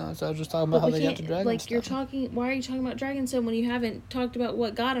Dragonstone, so I was just talking about how they got to Dragonstone. Like, why are you talking about Dragonstone when you haven't talked about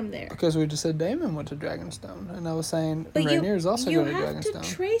what got them there? Because we just said Daemon went to Dragonstone, and I was saying Rhaenyra's also going to Dragonstone. You have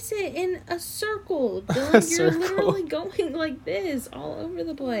to trace it in a circle. Dylan, you're literally going like this all over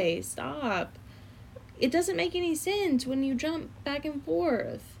the place. Stop. It doesn't make any sense when you jump back and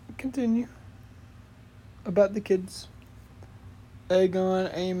forth. Continue. About the kids.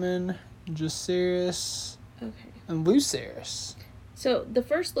 Aegon, Aemon, Jaehaerys, and Lucerys. So, the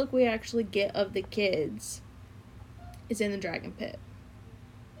first look we actually get of the kids is in the dragon pit.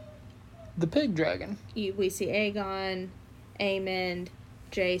 The pig dragon. We see Aegon, Aemond,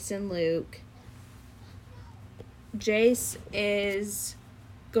 Jace, and Luke. Jace is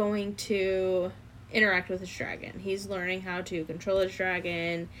going to interact with his dragon. He's learning how to control his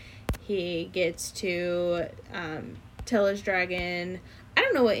dragon. He gets to tell his dragon. I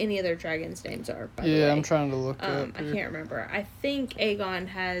don't know what any of their dragons' names are, by the way. Yeah, I'm trying to look up. I can't remember. I think Aegon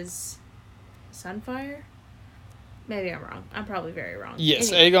has Sunfire? Maybe I'm wrong. I'm probably very wrong.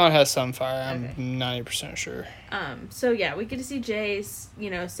 Yes, anyway. Aegon has Sunfire. I'm 90% sure. So, yeah, we get to see Jace,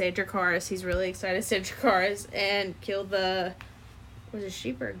 save Dracarys. He's really excited to save Dracarys and kill the... Was it a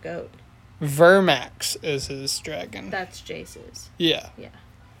sheep or a goat? Vermax is his dragon. That's Jace's. Yeah. Yeah.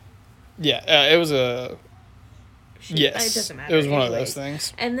 Yeah, it was a... Sheep. Yes. It doesn't matter. It was one of those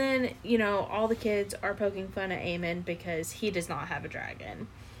things. And then, all the kids are poking fun at Aemon because he does not have a dragon.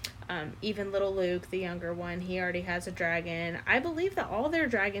 Even little Luke, the younger one, he already has a dragon. I believe that all their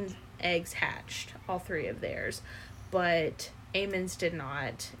dragon eggs hatched, all three of theirs. But Aemon's did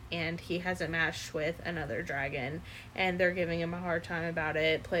not, and he hasn't matched with another dragon. And they're giving him a hard time about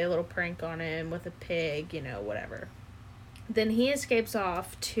it, play a little prank on him with a pig, whatever. Then he escapes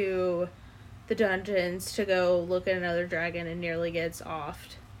off to the dungeons to go look at another dragon and nearly gets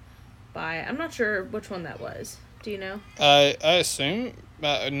offed by... I'm not sure which one that was. Do you know? I assume...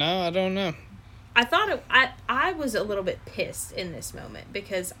 no, I don't know. I thought I was a little bit pissed in this moment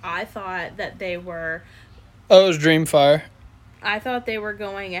because I thought that they were... Oh, it was Dreamfire. I thought they were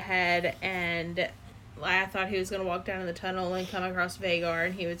going ahead and I thought he was going to walk down in the tunnel and come across Vhagar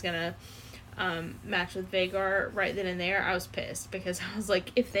and he was going to match with Vhagar right then and there. I was pissed because I was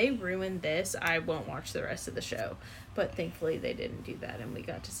like, if they ruin this, I won't watch the rest of the show. But thankfully they didn't do that and we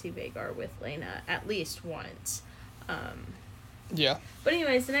got to see Vhagar with Laena at least once. Yeah. But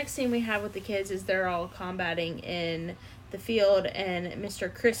anyways, the next scene we have with the kids is they're all combating in the field and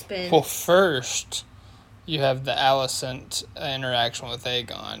Mr. Crispin... Well, first... You have the Alicent interaction with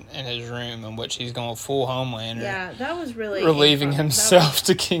Aegon in his room, in which he's going full Homelander. Yeah, that was really... Relieving himself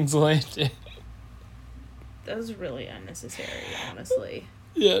to King's Landing. That was really unnecessary, honestly.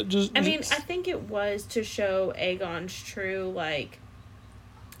 Yeah, just... I think it was to show Aegon's true,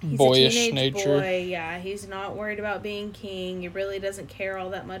 he's boyish a teenage nature. Boy. Yeah, he's not worried about being king. He really doesn't care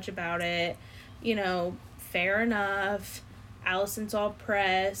all that much about it. Fair enough. Alicent's all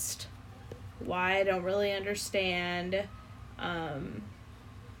pressed. Why, I don't really understand.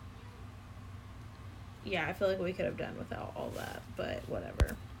 Yeah, I feel like we could have done without all that, but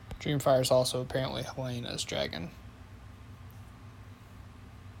whatever. Dreamfire is also apparently Helena's dragon.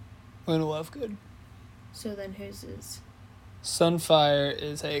 Luna Lovegood. So then whose is? Sunfire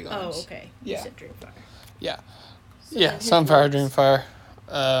is Aegon's. Oh, okay. Yeah. You said Dreamfire. Yeah. So Yeah, then whose Sunfire, was-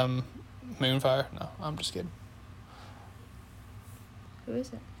 Dreamfire. Moonfire. No, I'm just kidding. Who is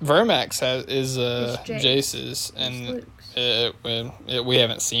it? Vermax is It's Jace. Jace's, It's and Luke's. we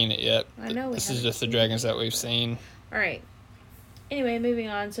haven't seen it yet. I know we This is haven't just the seen dragons it. that we've seen. All right. Anyway, moving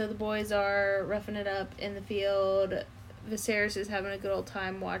on. So the boys are roughing it up in the field. Viserys is having a good old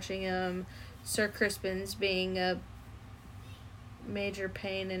time watching them. Sir Crispin's being a major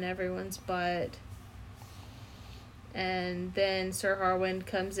pain in everyone's butt. And then Sir Harwin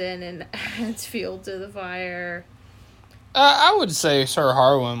comes in and adds fuel to the fire. I would say Sir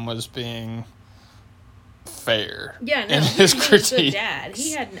Harwin was being fair. Yeah, no, in he his was a good critique. dad.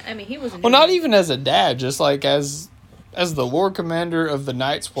 He had, I mean, he wasn't. Well, doing not it. even as a dad, just like as the Lord Commander of the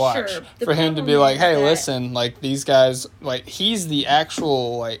Night's Watch, Sure, the for him to be problem like, is hey, that- listen, like these guys, like he's the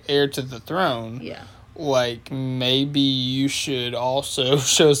actual like heir to the throne. Yeah. Like maybe you should also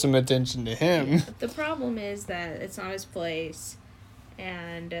show some attention to him. The problem is that it's not his place,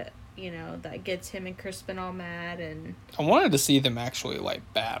 and you know that gets him and Crispin all mad. And I wanted to see them actually like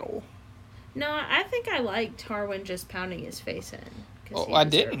battle. no, I think I liked Harwin just pounding his face in. 'Cause Well, he I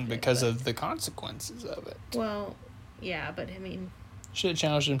deserved didn't it, because but- of the consequences of it. Well, yeah, but I mean, Should have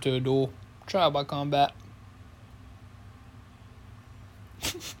challenged him to a duel, trial by combat.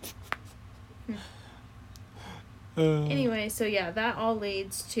 anyway, so yeah, that all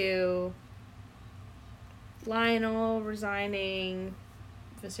leads to Lionel resigning.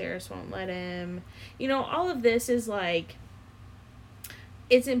 Viserys won't let him. You know, all of this is like,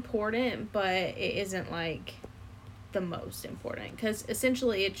 it's important, but it isn't like the most important, because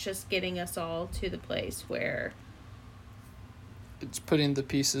essentially it's just getting us all to the place where, It's putting the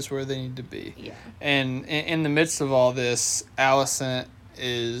pieces where they need to be. yeah, And in the midst of all this, Alicent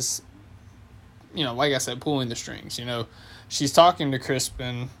is, you know, like I said, pulling the strings. You know, she's talking to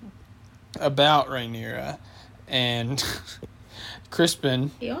Crispin about Rhaenyra, and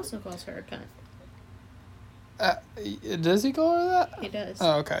Crispin, he also calls her a cunt. does he call her that? He does.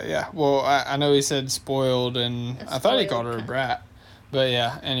 Oh, okay, yeah. Well, I know he said spoiled, and A I thought he spoiled called her a cunt. brat. But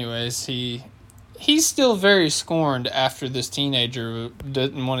yeah, anyways, he's still very scorned after this teenager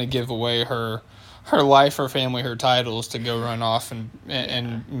didn't want to give away her life, her family, her titles to go run off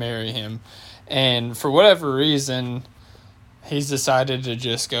and marry him. And for whatever reason, he's decided to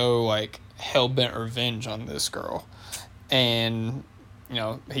just go like hell-bent revenge on this girl. And, you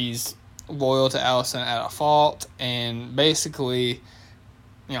know, he's loyal to Alicent at a fault, and basically,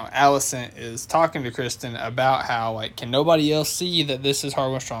 you know, Alicent is talking to Kristen about how, like, can nobody else see that this is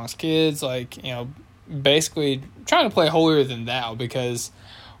Harwin Strong's kids? Like, you know, basically trying to play holier than thou, because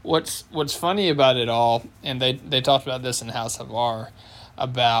what's funny about it all, and they talked about this in House of R,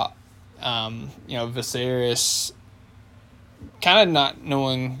 about, you know, Viserys kind of not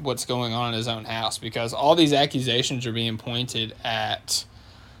knowing what's going on in his own house, because all these accusations are being pointed at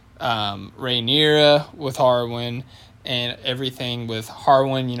Rhaenyra with Harwin, and everything with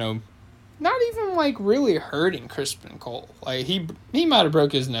Harwin, you know, not even like really hurting Crispin Cole. Like he might have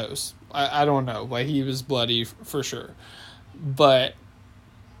broke his nose. I don't know. Like he was bloody for sure, but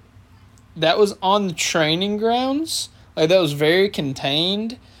that was on the training grounds. Like that was very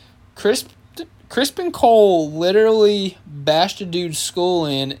contained. Crispin Cole literally bashed a dude's skull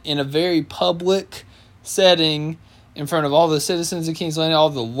in a very public setting in front of all the citizens of King's Landing, all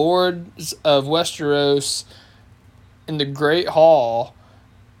the lords of Westeros in the Great Hall.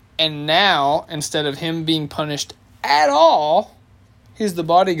 And now, instead of him being punished at all, he's the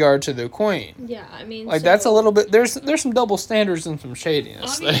bodyguard to the queen. Yeah, I mean, Like, so that's a little bit... There's some double standards and some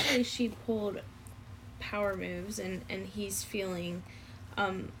shadiness there. obviously she pulled power moves, and he's feeling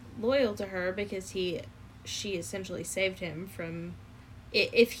loyal to her because she essentially saved him from...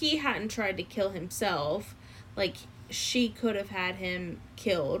 If he hadn't tried to kill himself, like, she could have had him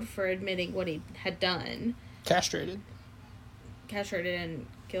killed for admitting what he had done. Castrated. Castrated and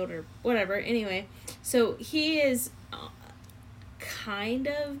killed or whatever. Anyway, so he is kind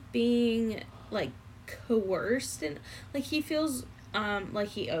of being, like, coerced, and, like, he feels like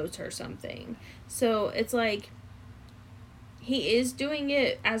he owes her something. So it's like he is doing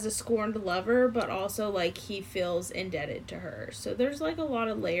it as a scorned lover, but also, like, he feels indebted to her. So there's, like, a lot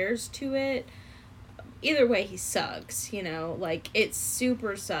of layers to it. Either way, he sucks, you know? Like, it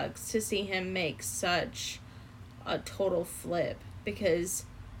super sucks to see him make such a total flip, because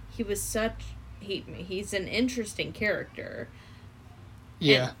he was he's an interesting character.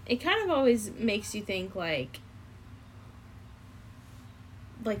 Yeah. And it kind of always makes you think, like,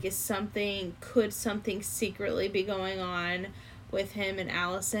 like, could something secretly be going on with him and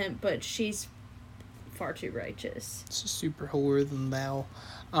Allison, but she's far too righteous. It's super holier than thou.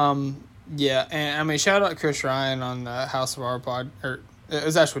 Yeah, and I mean, shout out Chris Ryan on the House of R or it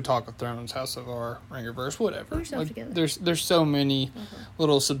was actually Talk of Thrones, House of R, Ringerverse, whatever. Like, there's so many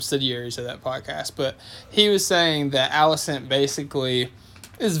little subsidiaries of that podcast, but he was saying that Allison basically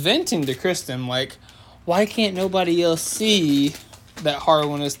is venting to Kristen, like, why can't nobody else see that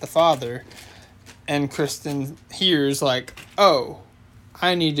Harwin is the father? And Kristen hears, like, oh,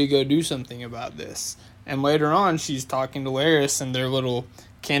 I need to go do something about this. And later on, she's talking to Larys and their little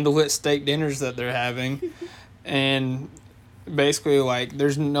candlelit steak dinners that they're having. And basically, like,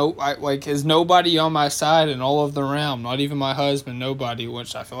 is nobody on my side in all of the realm? Not even my husband, nobody,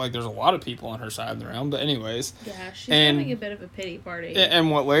 which I feel like there's a lot of people on her side of the realm. But anyways. Yeah, she's having a bit of a pity party.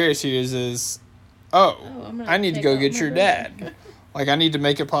 And what Larys hears is, I need to go get your dad. Like, I need to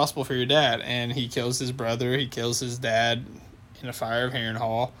make it possible for your dad. And he kills his brother. He kills his dad in a fire of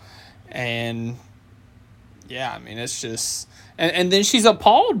Harrenhal. And, yeah, I mean, it's just... And then she's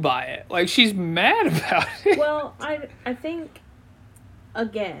appalled by it. Like, she's mad about it. Well, I think,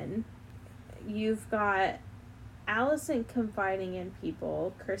 again, you've got Allison confiding in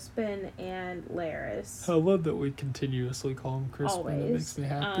people, Crispin and Larys. I love that we continuously call him Crispin. Always. It makes me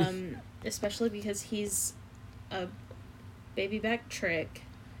happy. Especially because he's a baby back trick.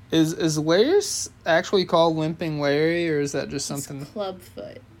 Is Larys actually called Limping Larry, or is that just something? It's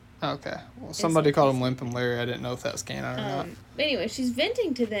Clubfoot. Okay. Well, somebody called him Limping Larry. I didn't know if that was canon or not. But anyway, she's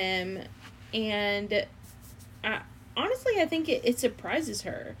venting to them, and honestly, I think it surprises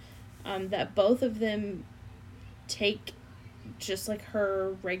her that both of them take just, like,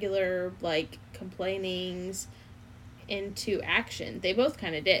 her regular, like, complainings into action. They both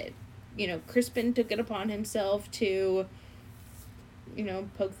kind of did. You know, Crispin took it upon himself to, you know,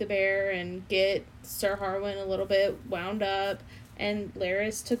 poke the bear and get Sir Harwin a little bit wound up. And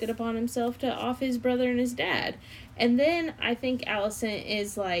Larys took it upon himself to off his brother and his dad. And then I think Allison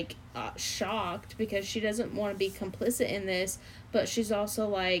is, like, shocked because she doesn't want to be complicit in this. But she's also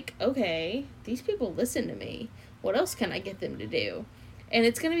like, okay, these people listen to me. What else can I get them to do? And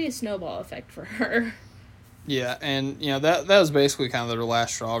it's going to be a snowball effect for her. Yeah, and, you know, that was basically kind of their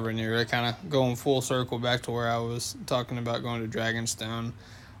last straw, Rhaenyra, kind of going full circle back to where I was talking about going to Dragonstone.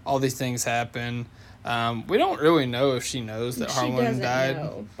 All these things happen. We don't really know if she knows that Harwin died. She doesn't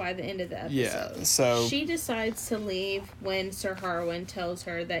know by the end of the episode. Yeah, so... She decides to leave when Sir Harwin tells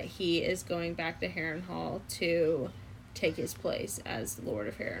her that he is going back to Harrenhal to take his place as Lord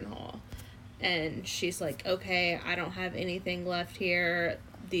of Harrenhal. And she's like, okay, I don't have anything left here.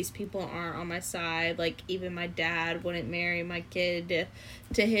 These people aren't on my side. Like, even my dad wouldn't marry my kid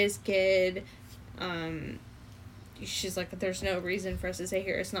to his kid. She's like, there's no reason for us to stay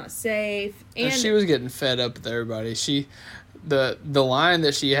here. It's not safe. And she was getting fed up with everybody. The line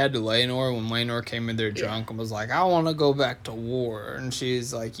that she had to Laenor when Laenor came in there drunk and was like, I want to go back to war. And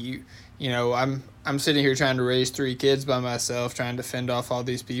she's like, you know, I'm sitting here trying to raise 3 kids by myself, trying to fend off all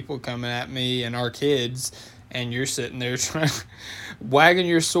these people coming at me and our kids. And you're sitting there trying, wagging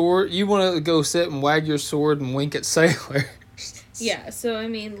your sword. You want to go sit and wag your sword and wink at sailors. Yeah, so, I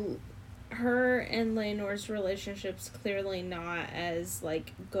mean, her and Laenor's relationship's clearly not as,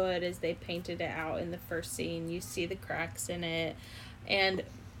 like, good as they painted it out in the first scene. You see the cracks in it. And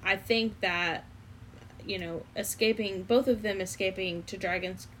I think that, you know, both of them escaping to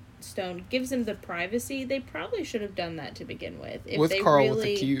Dragonstone gives them the privacy. They probably should have done that to begin with. With Carl with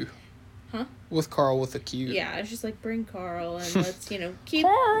a Q. Huh? With Carl with a Q. Yeah, I was just like, bring Carl and let's, you know, keep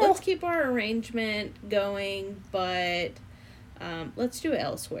our arrangement going, but let's do it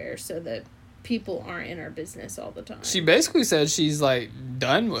elsewhere so that people aren't in our business all the time. She basically said she's, like,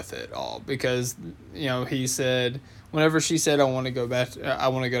 done with it all because, you know, he said, whenever she said, I want to go to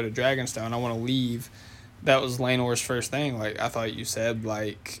Dragonstone, I want to leave, that was Laenor's first thing. Like, I thought you said,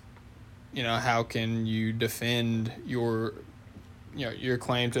 like, you know, how can you defend your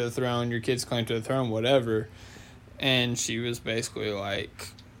claim to the throne, your kid's claim to the throne, whatever. And she was basically like,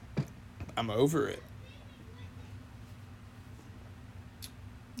 I'm over it.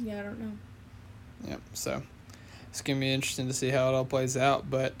 Yeah, I don't know. Yep, so it's going to be interesting to see how it all plays out.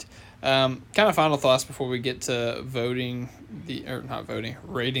 But kind of final thoughts before we get to rating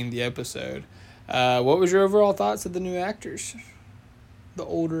the episode. What was your overall thoughts of the new actors? The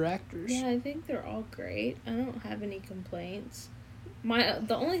older actors? Yeah, I think they're all great. I don't have any complaints.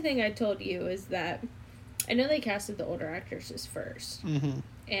 The only thing I told you is that I know they casted the older actresses first. Mm-hmm.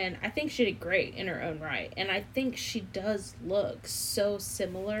 And I think she did great in her own right. And I think she does look so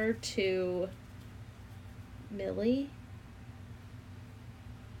similar to Millie.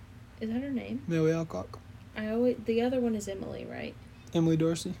 Is that her name? Millie Alcock. The other one is Emily, right? Emily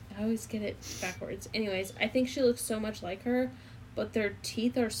Darcy. I always get it backwards. Anyways, I think she looks so much like her, but their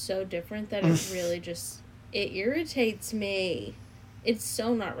teeth are so different that it really it irritates me. It's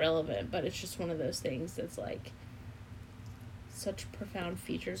so not relevant, but it's just one of those things that's like such profound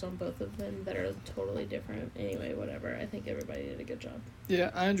features on both of them that are totally different. Anyway, whatever. I think everybody did a good job.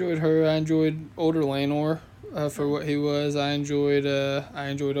 Yeah, I enjoyed her. I enjoyed older Lanor for what he was. I enjoyed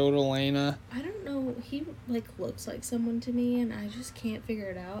older Lena. I don't know. He looks like someone to me, and I just can't figure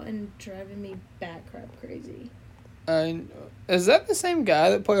it out, and driving me bat crap crazy. Is that the same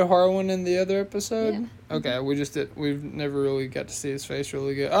guy that played Harwin in the other episode? Yeah. Okay, we've never really got to see his face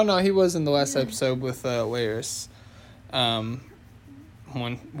really good. Oh no, he was in the last episode with Laris.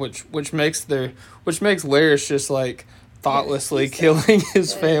 Which makes Laris just like thoughtlessly killing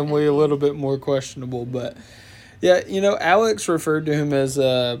his family a little bit more questionable, but yeah, Alex referred to him as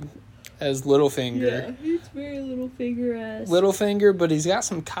Littlefinger. Yeah, he's very Littlefinger-esque. Littlefinger, but he's got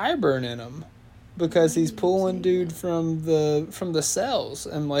some Qyburn in him. Because he's pulling dude from the cells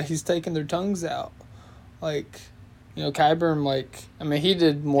and like he's taking their tongues out, like, Qyburn, he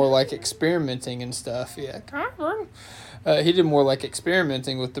did more like experimenting and stuff. Yeah, Qyburn. He did more like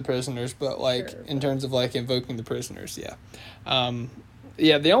experimenting with the prisoners, but in terms of like invoking the prisoners, yeah.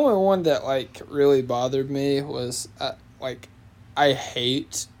 The only one that like really bothered me was I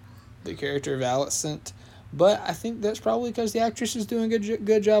hate the character of Alicent. But I think that's probably because the actress is doing a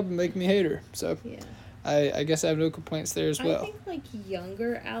good job of making me hate her. So yeah. I guess I have no complaints there as well. I think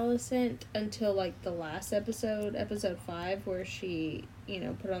younger Alicent until the last episode 5, where she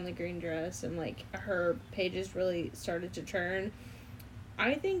put on the green dress and her pages really started to turn.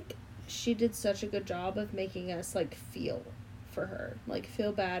 I think she did such a good job of making us feel for her,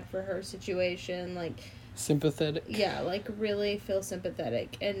 feel bad for her situation, sympathetic. Yeah, really feel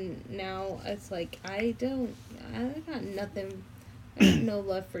sympathetic. And now it's I got nothing, I got no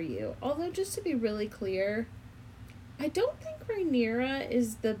love for you. Although, just to be really clear, I don't think Rhaenyra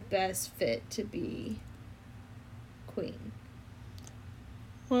is the best fit to be queen.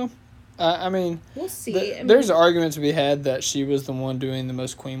 Well, we'll see. There's arguments to be had that she was the one doing the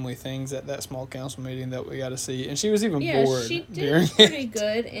most queenly things at that small council meeting that we got to see. And she was even bored. She did pretty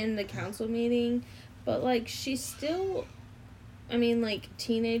good in the council meeting. But, she's still,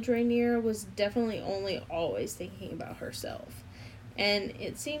 teenage Rhaenyra was definitely only always thinking about herself. And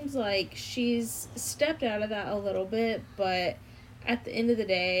it seems like she's stepped out of that a little bit, but at the end of the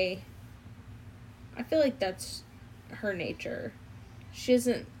day, I feel like that's her nature. She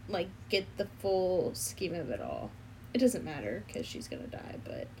doesn't, get the full scheme of it all. It doesn't matter, because she's gonna die,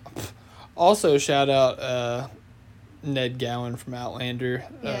 but... Also, shout out, Ned Gowan from Outlander,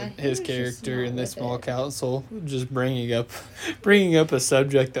 his character in this small council, just bringing up a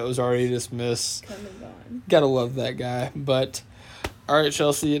subject that was already dismissed. Come and gone. Gotta love that guy. But all right,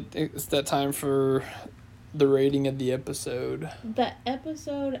 Chelsea, it's that time for the rating of the episode. The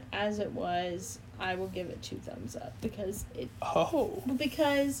episode as it was, I will give it 2 thumbs up because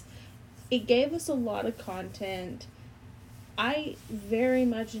it gave us a lot of content. I very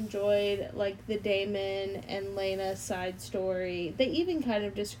much enjoyed, the Daemon and Lena side story. They even kind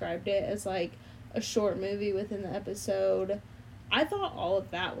of described it as, a short movie within the episode. I thought all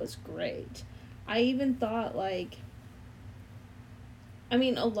of that was great. I even thought, a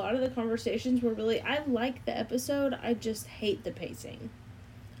lot of the conversations were really... I like the episode, I just hate the pacing.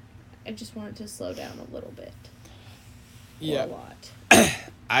 I just want it to slow down a little bit. Yeah. Or a lot.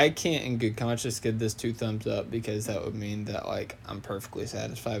 I can't in good conscience give this 2 thumbs up because that would mean that I'm perfectly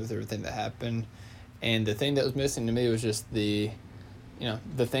satisfied with everything that happened. And the thing that was missing to me was just the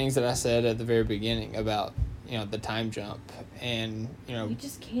things that I said at the very beginning about, the time jump. And, You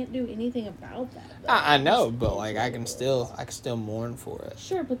just can't do anything about that, though. I know, but I can still mourn for it.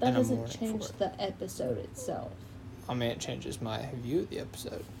 Sure, but that doesn't change the episode itself. It changes my view of the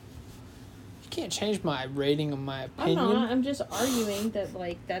episode. Can't change my rating of my opinion. I'm not. I'm just arguing that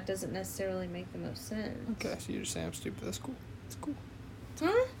that doesn't necessarily make the most sense. Okay, so you're just saying I'm stupid. That's cool. That's cool.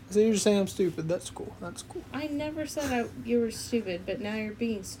 Huh? So you're just saying I'm stupid. That's cool. That's cool. I never said you were stupid, but now you're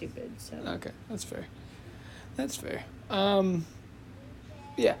being stupid. So okay, that's fair. That's fair.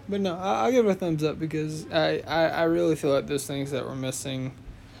 Yeah, but no, I'll give it a thumbs up because I really feel like those things that were missing,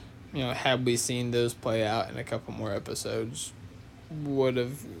 had we seen those play out in a couple more episodes, would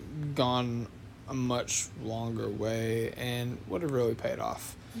have gone a much longer way and would have really paid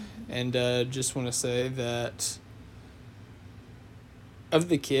off. Mm-hmm. And just want to say that of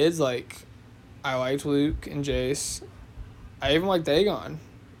the kids, I liked Luke and Jace. I even liked Aegon,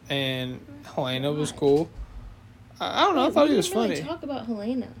 and Helena was cool. I don't know. I thought he was funny. Talk about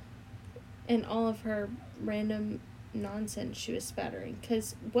Helena. and all of her random nonsense she was spattering.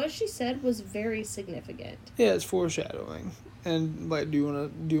 Because what she said was very significant. Yeah, it's foreshadowing. And, like, do you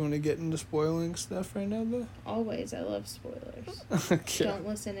want to get into spoiling stuff right now, though? Always. I love spoilers. Okay. Don't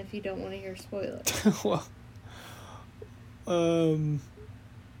listen if you don't want to hear spoilers. Well, I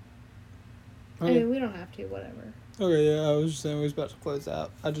mean, we don't have to, whatever. Okay, yeah, I was just saying we was about to close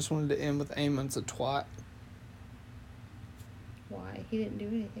out. I just wanted to end with Aemon's a twat. Why? He didn't do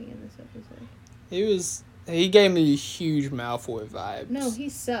anything in this episode. He gave me huge Malfoy vibes. No, he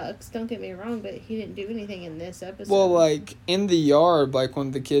sucks. Don't get me wrong, but he didn't do anything in this episode. Well, like, in the yard, like, when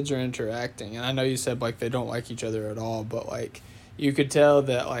the kids are interacting, and I know you said, like, they don't like each other at all, but, like, you could tell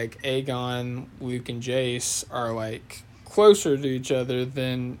that, like, Aegon, Luke, and Jace are, like, closer to each other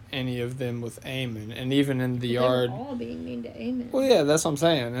than any of them with Aemon. And even in the yard... They were all being mean to Aemon. Well, yeah, that's what I'm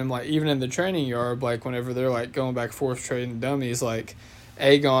saying. And, like, even in the training yard, like, whenever they're, like, going back and forth trading dummies, like,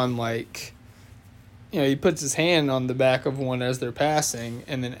 Aegon, like... You know, he puts his hand on the back of one as they're passing,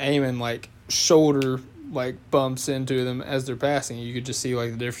 and then Aemon, like, shoulder, like, bumps into them as they're passing. You could just see,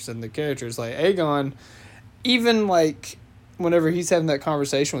 like, the difference in the characters. Like, Aegon, even, like, whenever he's having that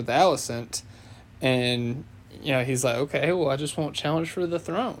conversation with Alicent, and, you know, he's like, okay, well, I just want challenge for the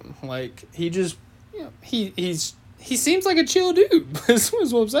throne. Like, he just, you know, he seems like a chill dude. That's what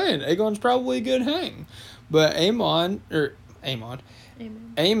I'm saying. Aegon's probably a good hang. But Aemon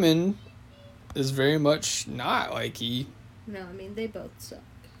is very much not like he. No, I mean, they both suck.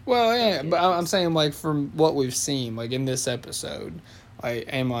 Well, yeah, but I'm saying, like, from what we've seen, like, in this episode, like,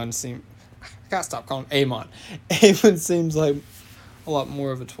 Aemon seems... I gotta stop calling him Aemon. Aemon seems like a lot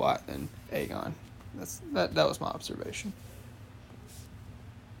more of a twat than Aegon. That was my observation.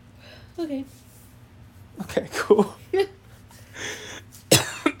 Okay. Okay, cool.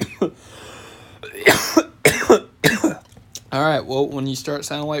 All right, well, when you start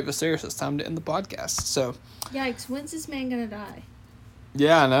sounding like Viserys, it's time to end the podcast. So, Yikes, when's this man gonna die?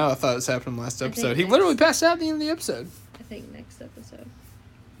 Yeah, I know. I thought this happened last episode. He next. literally passed out at the end of the episode. I think next episode.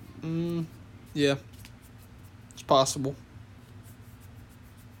 Yeah. It's possible.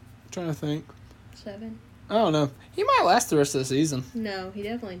 I'm trying to think. 7? I don't know. He might last the rest of the season. No, he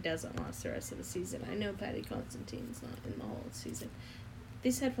definitely doesn't last the rest of the season. I know Patty Constantine's not in the whole season.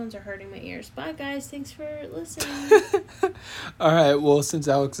 These headphones are hurting my ears. Bye, guys. Thanks for listening. All right. Well, since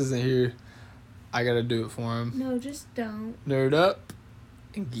Alex isn't here, I got to do it for him. No, just don't. Nerd up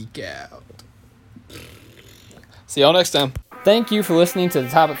and geek out. See y'all next time. Thank you for listening to the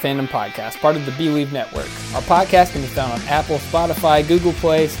Topic Fandom Podcast, part of the Believe Network. Our podcast can be found on Apple, Spotify, Google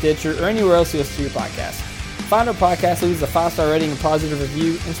Play, Stitcher, or anywhere else you listen to your podcast. Find our podcast, leave us a 5-star rating and positive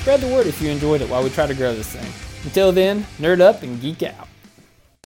review, and spread the word if you enjoyed it while we try to grow this thing. Until then, nerd up and geek out.